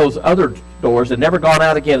stopped at those other doors and never gone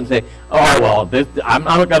out again and say, oh, well, I'm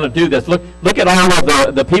not going to do this. Look at all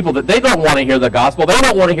of the people that they don't want to hear the gospel. They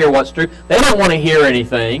don't want to hear what's true. They don't want to hear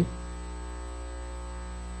anything.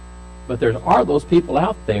 But there are those people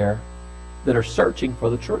out there that are searching for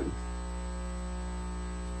the truth.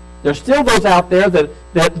 There's still those out there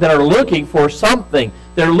that are looking for something.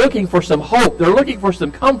 They're looking for some hope. They're looking for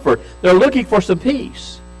some comfort. They're looking for some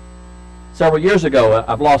peace. Several years ago,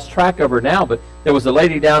 I've lost track of her now, but there was a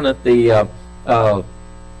lady down at the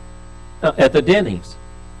Denny's.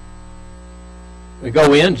 We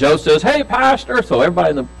go in, Joe says, hey, pastor. So everybody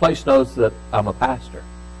in the place knows that I'm a pastor.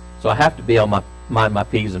 So I have to be on mind my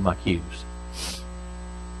P's and my Q's.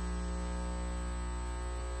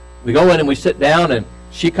 We go in and we sit down, and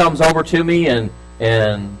she comes over to me, and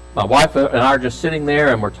my wife and I are just sitting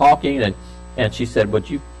there, and we're talking, and she said, would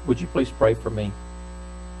you please pray for me?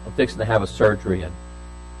 I'm fixing to have a surgery,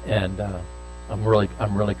 and I'm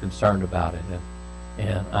really concerned about it,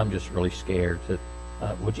 and I'm just really scared.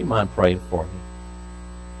 Would you mind praying for me?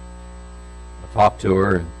 I talked to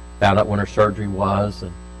her and found out when her surgery was,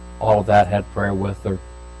 and all of that, had prayer with her.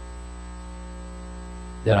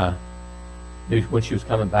 Then I knew when she was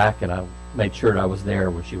coming back, and I made sure that I was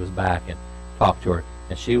there when she was back and talked to her,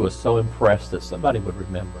 and she was so impressed that somebody would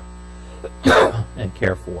remember and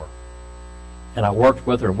care for her. And I worked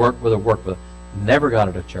with her, worked with her. Never got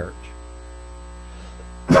her to church.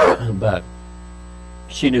 But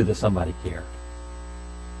she knew that somebody cared.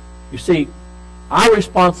 You see, our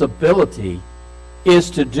responsibility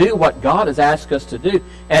is to do what God has asked us to do.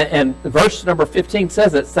 And verse number 15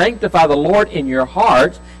 says that, sanctify the Lord in your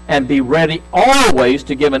hearts, and be ready always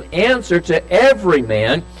to give an answer to every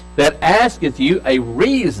man that asketh you a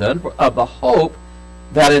reason of the hope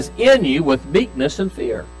that is in you with meekness and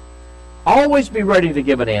fear. Always be ready to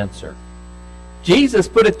give an answer. Jesus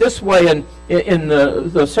put it this way in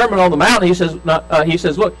the Sermon on the Mount. He says,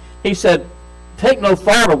 look, he said, take no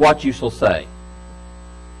thought of what you shall say.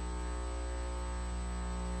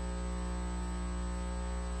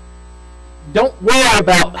 Don't worry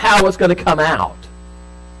about how it's going to come out,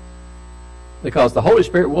 because the Holy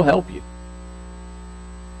Spirit will help you.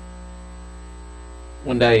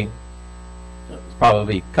 One day, it was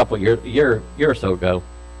probably a couple year or so ago,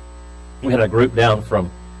 we had a group down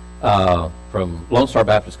from Lone Star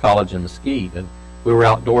Baptist College in Mesquite, and we were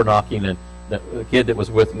out door knocking, and the kid that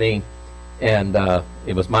was with me, and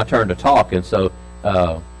it was my turn to talk, and so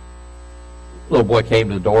little boy came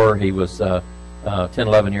to the door. He was 10,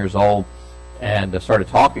 11 years old, and started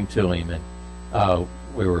talking to him, and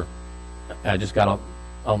I just got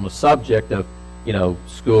on the subject of,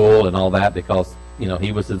 school and all that, because,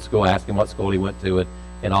 he was in school, asking what school he went to,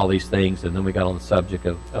 and all these things, and then we got on the subject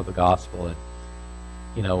of the gospel, and,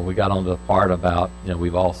 we got on to the part about,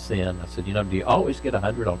 we've all sinned. I said, do you always get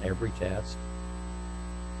 100 on every test?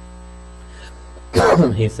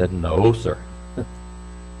 He said, no, sir.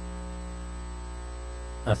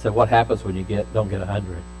 I said, what happens when you don't get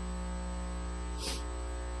 100?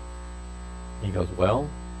 He goes, well,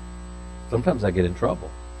 sometimes I get in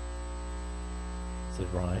trouble. I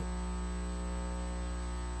said, right.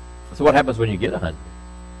 So what happens when you get 100?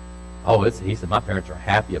 Oh, he said, my parents are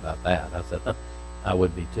happy about that. I said, I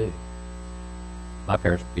would be too. My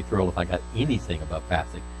parents would be thrilled if I got anything above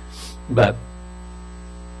passing. But,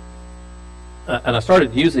 and I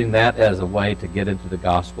started using that as a way to get into the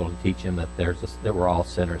gospel and teach him that that we're all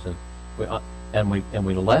sinners, and we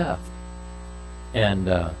left. And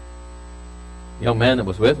the young man that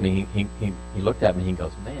was with me, he looked at me and he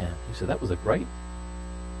goes, man, he said, that was a great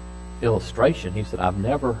illustration. He said, I've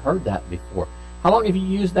never heard that before. How long have you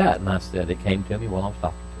used that? And I said, it came to me while I was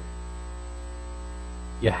talking to you.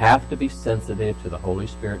 You have to be sensitive to the Holy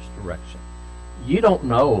Spirit's direction. You don't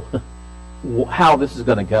know how this is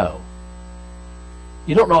going to go.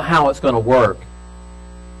 You don't know how it's going to work,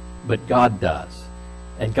 but God does.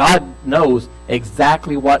 And God knows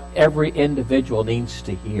exactly what every individual needs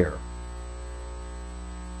to hear.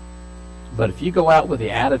 But if you go out with the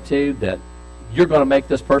attitude that you're going to make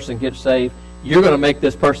this person get saved, you're going to make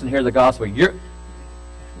this person hear the gospel,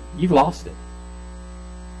 you've lost it.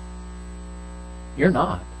 You're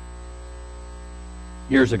not.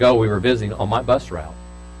 Years ago, we were visiting on my bus route.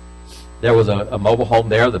 There was a mobile home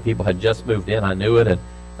there. The people had just moved in. I knew it, and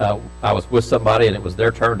I was with somebody, and it was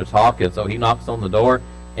their turn to talk, and so he knocks on the door,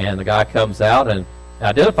 and the guy comes out and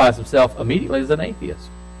identifies himself immediately as an atheist.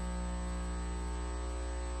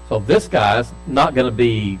 So this guy's not going to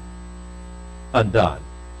be undone.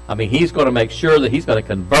 I mean, he's going to make sure that he's going to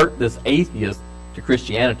convert this atheist to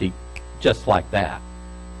Christianity just like that.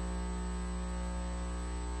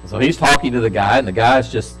 So he's talking to the guy, and the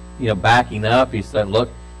guy's just, backing up. He said, look,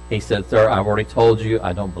 he said, sir, I've already told you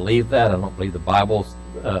I don't believe that. I don't believe the Bible's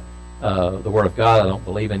the Word of God. I don't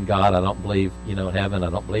believe in God. I don't believe, in heaven. I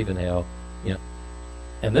don't believe in hell.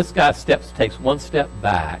 And this guy takes one step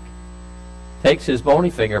back, takes his bony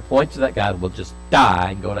finger, points to that guy, and will just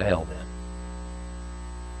die and go to hell then.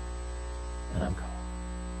 And I'm going,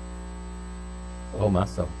 oh, my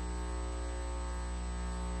soul.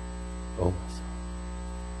 Oh, my soul.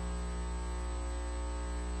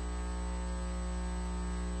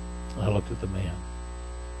 I looked at the man.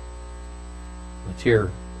 A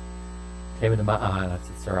tear came into my eye, and I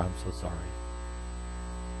said, sir, I'm so sorry.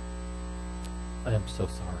 I am so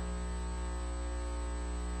sorry.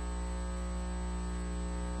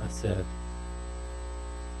 I said,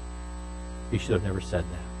 you should have never said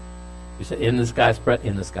that. You said, in this guy's presence.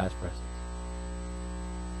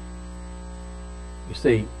 You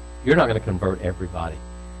see, you're not going to convert everybody.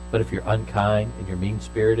 But if you're unkind and you're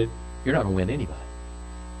mean-spirited, you're not going to win anybody.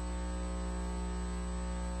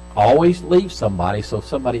 Always leave somebody so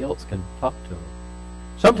somebody else can talk to them.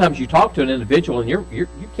 Sometimes you talk to an individual and you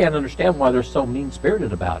can't understand why they're so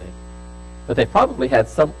mean-spirited about it. But they probably had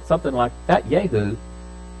something like that Yahoo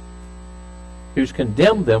who's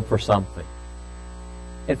condemned them for something.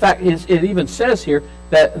 In fact, it even says here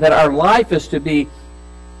that our life is to be,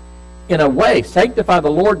 in a way, sanctify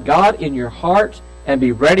the Lord God in your hearts and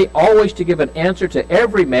be ready always to give an answer to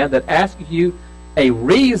every man that asks you a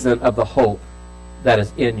reason of the hope that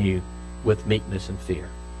is in you with meekness and fear.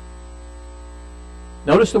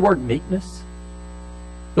 Notice the word meekness.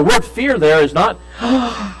 The word fear there is not,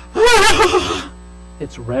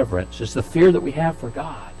 it's reverence. It's the fear that we have for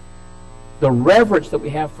God. The reverence that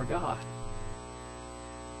we have for God.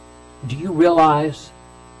 Do you realize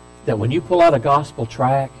that when you pull out a gospel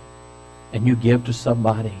tract and you give to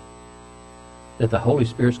somebody, that the Holy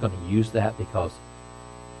Spirit's going to use that because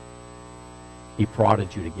He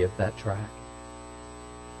prodded you to give that tract?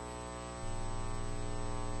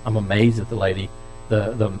 I'm amazed that the lady,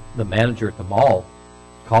 the manager at the mall,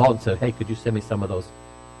 called and said, hey, could you send me some of those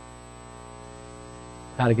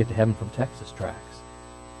How to Get to Heaven from Texas tracts?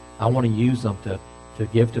 I want to use them to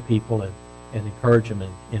give to people and encourage them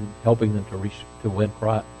in helping them to win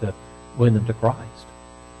them to Christ.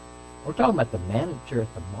 We're talking about the manager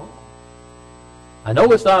at the mall. I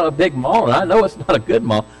know it's not a big mall, and I know it's not a good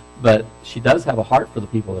mall, but she does have a heart for the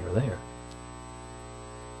people that are there.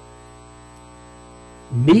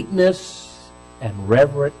 Meekness and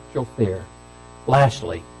reverential fear.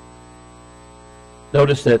 Lastly,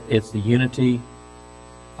 notice that it's the unity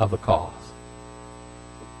of the cause.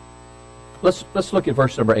 Let's look at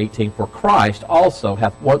verse number 18. For Christ also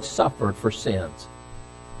hath once suffered for sins,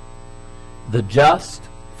 the just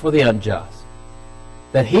for the unjust,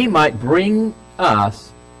 that he might bring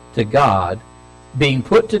us to God, being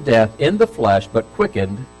put to death in the flesh, but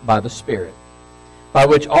quickened by the Spirit, by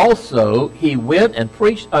which also he went and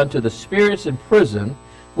preached unto the spirits in prison,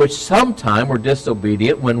 which sometime were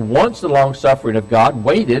disobedient, when once the long-suffering of God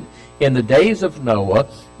waited in the days of Noah,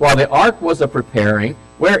 while the ark was a-preparing,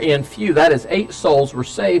 wherein few, that is 8 souls, were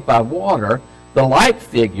saved by water, the like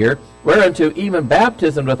figure, whereunto even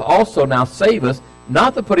baptism doth also now save us,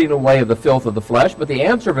 not the putting away of the filth of the flesh, but the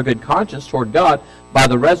answer of a good conscience toward God by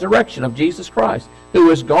the resurrection of Jesus Christ,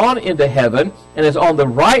 who is gone into heaven and is on the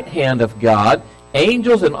right hand of God,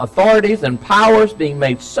 angels and authorities and powers being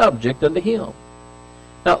made subject unto him.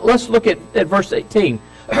 Now let's look at verse 18.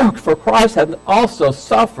 For Christ hath also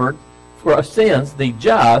suffered for our sins, the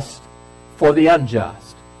just for the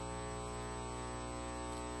unjust.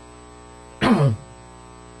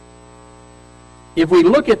 If we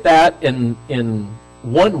look at that in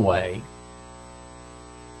one way,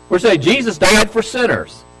 we're saying Jesus died for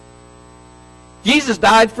sinners. Jesus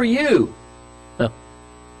died for you. No,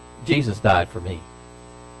 Jesus died for me.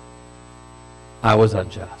 I was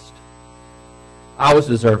unjust. I was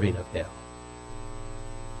deserving of hell.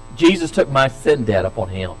 Jesus took my sin debt upon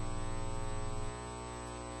him.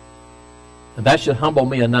 And that should humble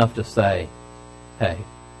me enough to say, hey,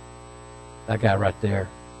 that guy right there,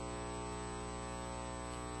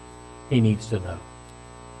 he needs to know.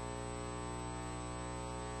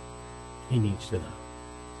 He needs to know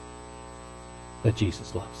that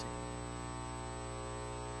Jesus loves him.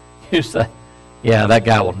 You say, yeah, that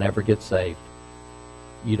guy will never get saved.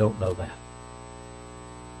 You don't know that.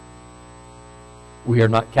 We are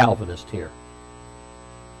not Calvinist here.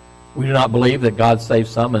 We do not believe that God saves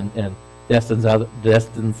some and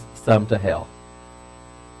destines some to hell.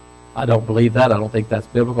 I don't believe that. I don't think that's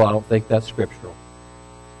biblical. I don't think that's scriptural.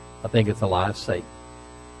 I think it's a lie of Satan.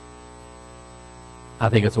 I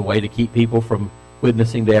think it's a way to keep people from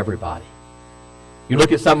witnessing to everybody. You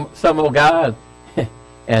look at some old guy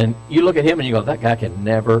and you look at him and you go, that guy can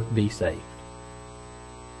never be saved.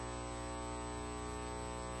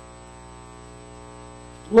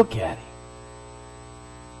 Look at him.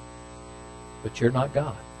 But you're not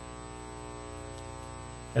God.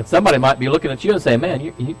 And somebody might be looking at you and saying,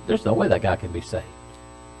 man, there's no way that guy can be saved.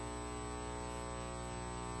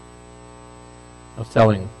 I was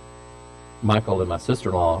telling Michael and my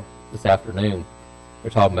sister-in-law this afternoon,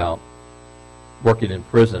 they're talking about working in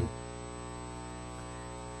prison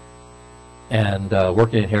and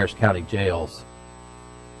working in Harris County jails.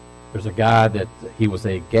 There's a guy that he was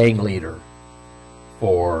a gang leader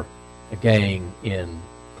for a gang in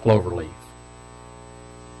Cloverleaf.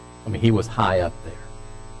 I mean, he was high up there.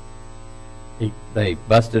 They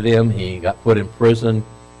busted him. He got put in prison,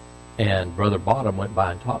 and Brother Bottom went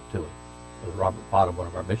by and talked to him. It was Robert Bottom, one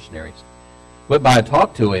of our missionaries. Went by and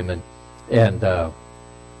talked to him, and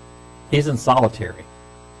he's in solitary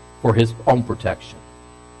for his own protection.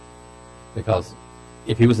 Because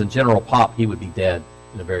if he was in general pop, he would be dead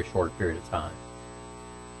in a very short period of time.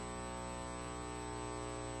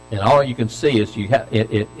 And all you can see is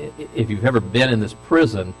if you've ever been in this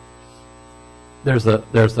prison, there's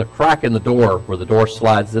a crack in the door where the door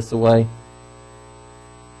slides this way.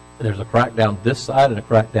 And there's a crack down this side and a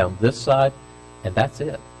crack down this side, and that's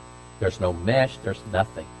it. There's no mesh, there's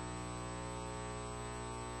nothing.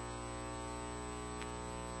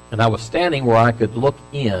 And I was standing where I could look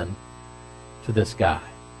in to this guy.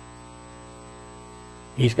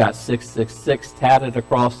 He's got 666 tatted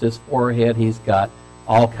across his forehead. He's got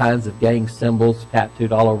all kinds of gang symbols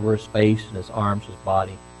tattooed all over his face and his arms, his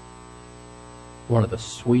body. One of the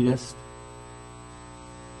sweetest,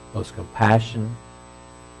 most compassionate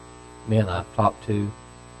men I've talked to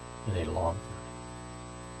in a long time.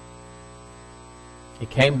 He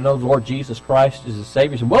came to know the Lord Jesus Christ as his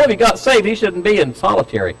Savior. He said, well, if he got saved, he shouldn't be in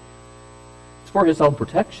solitary. It's for his own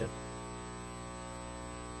protection.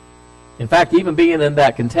 In fact, even being in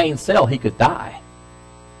that contained cell, he could die.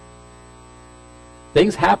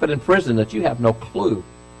 Things happen in prison that you have no clue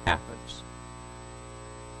happens.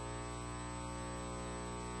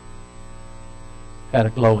 Had a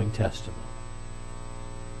glowing testimony.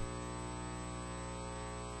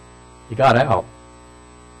 He got out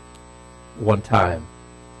one time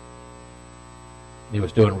And he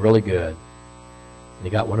was doing really good. And he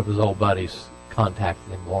got one of his old buddies contacted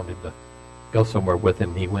him, wanted him to go somewhere with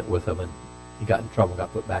him. He went with him, and he got in trouble and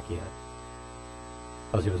got put back in.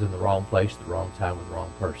 Because he was in the wrong place, the wrong time, with the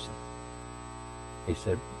wrong person. He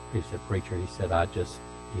said, preacher, he said, I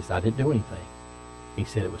didn't do anything. He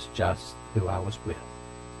said, it was just who I was with.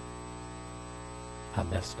 I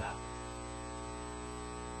messed up.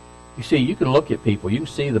 You see, you can look at people. You can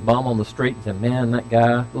see the bum on the street and say, man, that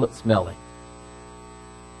guy looks smelly.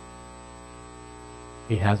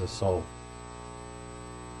 He has a soul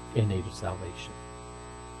in need of salvation.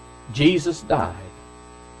 Jesus died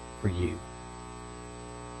for you.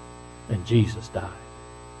 And Jesus died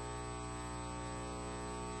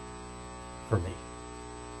for me.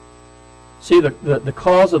 See, the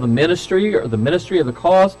cause of the ministry, or the ministry of the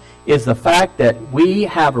cause, is the fact that we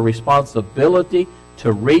have a responsibility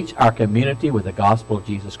to reach our community with the gospel of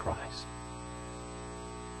Jesus Christ.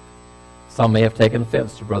 Some may have taken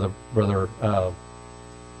offense to Brother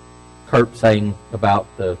Kurt saying about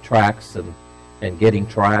the tracts and getting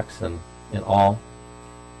tracts and all.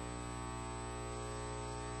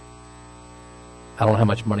 I don't know how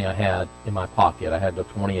much money I had in my pocket. I had the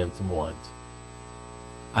 20 and some ones.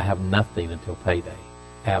 I have nothing until payday.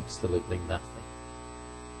 Absolutely nothing.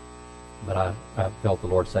 But I felt the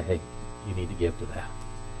Lord say, hey, you need to give to that.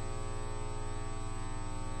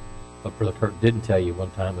 But Brother Kurt didn't tell you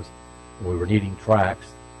one time was when we were needing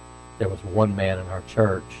tracts, there was one man in our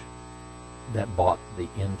church that bought the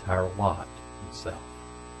entire lot himself.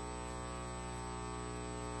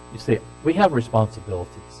 You see, we have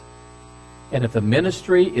responsibilities. And if the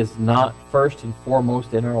ministry is not first and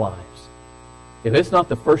foremost in our lives, if it's not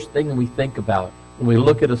the first thing that we think about when we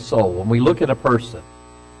look at a soul, when we look at a person.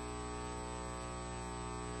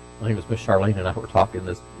 I think it was Miss Charlene and I were talking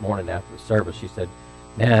this morning after the service. She said,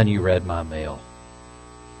 man, you read my mail.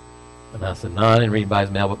 And I said, no, I didn't read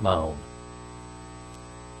anybody's mail but my own.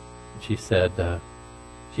 And she said,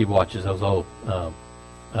 she watches those old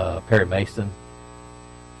Perry Mason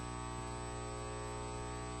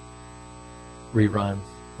reruns.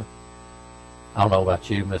 I don't know about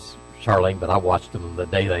you, Miss Charlene, but I watched them the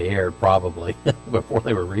day they aired, probably, before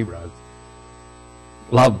they were reruns.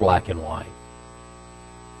 Love black and white.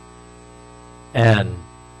 And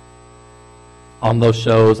on those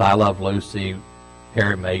shows, I Love Lucy,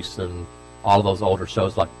 Perry Mason, all those older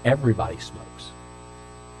shows, like everybody smokes.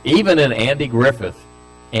 Even in Andy Griffith,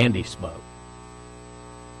 Andy smoked.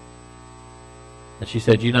 And she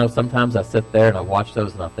said, you know, sometimes I sit there and I watch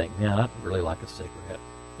those and I think, man, I'd really like a cigarette.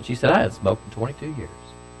 And she said, I had smoked in 22 years.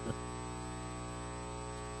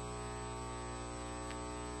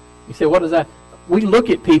 You say, what is that? We look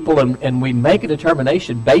at people and we make a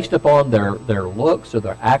determination based upon their looks or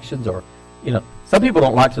their actions, or, you know, some people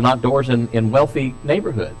don't like to knock doors in wealthy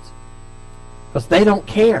neighborhoods because they don't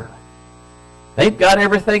care. They've got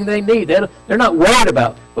everything they need. They're not worried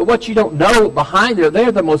about. But what you don't know behind there,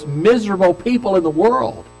 they're the most miserable people in the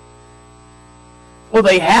world. Well,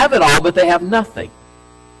 they have it all, but they have nothing.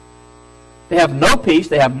 They have no peace.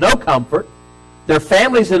 They have no comfort. Their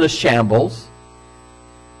family's in a shambles.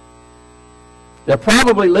 They're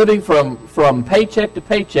probably living from paycheck to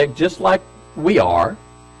paycheck just like we are,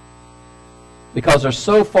 because they're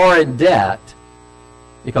so far in debt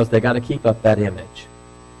because they got to keep up that image.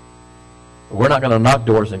 We're not going to knock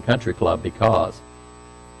doors in Country Club because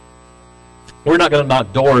we're not going to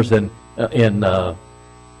knock doors in any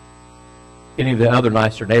of the other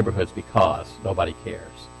nicer neighborhoods because nobody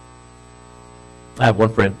cares. I have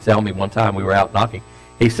one friend tell me one time we were out knocking.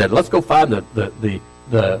 He said, "Let's go find the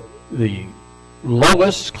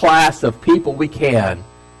lowest class of people we can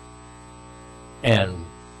and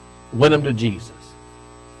win them to Jesus."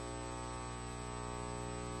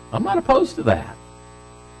 I'm not opposed to that.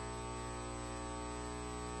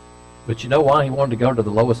 But you know why he wanted to go to the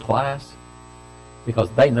lowest class? Because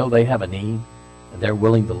they know they have a need and they're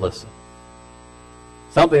willing to listen.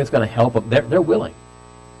 Something that's going to help them, they're willing.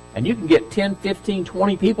 And you can get 10, 15,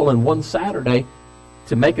 20 people in one Saturday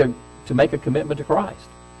to make a commitment to Christ.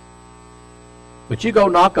 But you go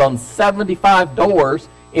knock on 75 doors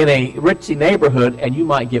in a ritzy neighborhood and you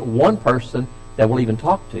might get one person that will even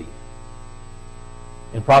talk to you.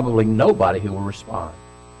 And probably nobody who will respond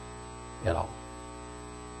at all.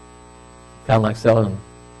 Kind of like selling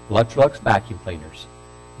Electrolux vacuum cleaners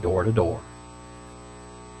door to door.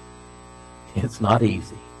 It's not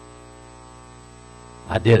easy.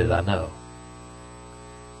 I did it, I know.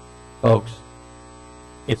 Folks,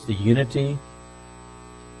 it's the unity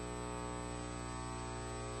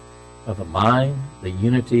of the mind, the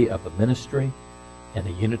unity of the ministry, and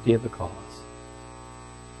the unity of the cause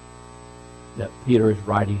that Peter is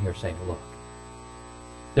writing here saying, look,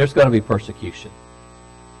 There's going to be persecution.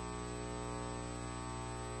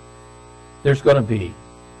 There's going to be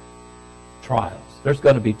trials. There's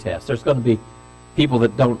going to be tests. There's going to be people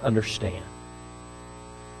that don't understand.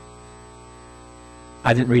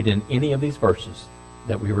 I didn't read in any of these verses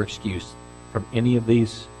that we were excused from any of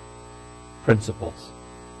these principles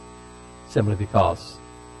simply because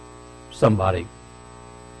somebody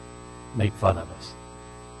made fun of us.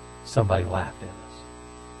 Somebody laughed at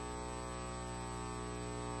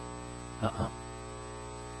us.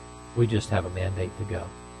 We just have a mandate to go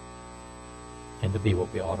and to be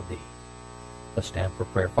what we ought to be. Let's stand for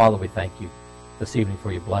prayer. Father, we thank you this evening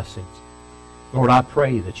for your blessings. Lord, I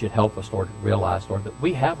pray that you'd help us, Lord, to realize, Lord, that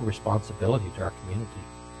we have a responsibility to our community.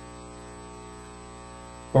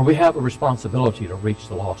 Lord, we have a responsibility to reach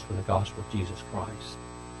the lost with the gospel of Jesus Christ.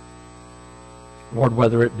 Lord,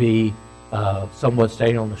 whether it be someone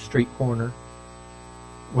standing on the street corner,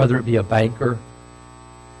 whether it be a banker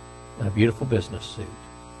in a beautiful business suit,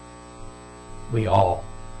 we all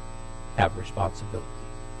have responsibility.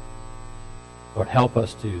 Lord, help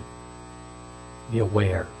us to be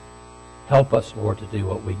aware. Help us, Lord, to do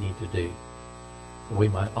what we need to do, that we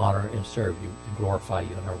might honor and serve you and glorify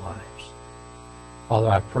you in our lives. Father,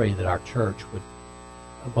 I pray that our church would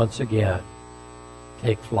once again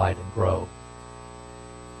take flight and grow.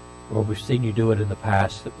 Lord, we've seen you do it in the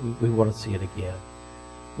past. We want to see it again.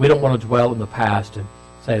 We don't want to dwell in the past and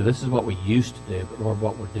say, this is what we used to do, but Lord,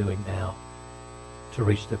 what we're doing now to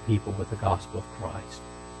reach the people with the gospel of Christ.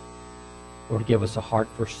 Lord, give us a heart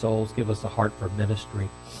for souls. Give us a heart for ministry.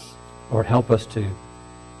 Lord, help us to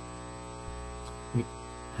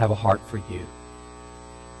have a heart for you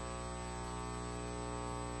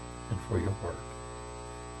and for your work.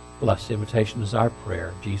 Bless the invitation is our prayer.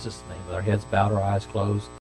 In Jesus' name, with our heads bowed, our eyes closed.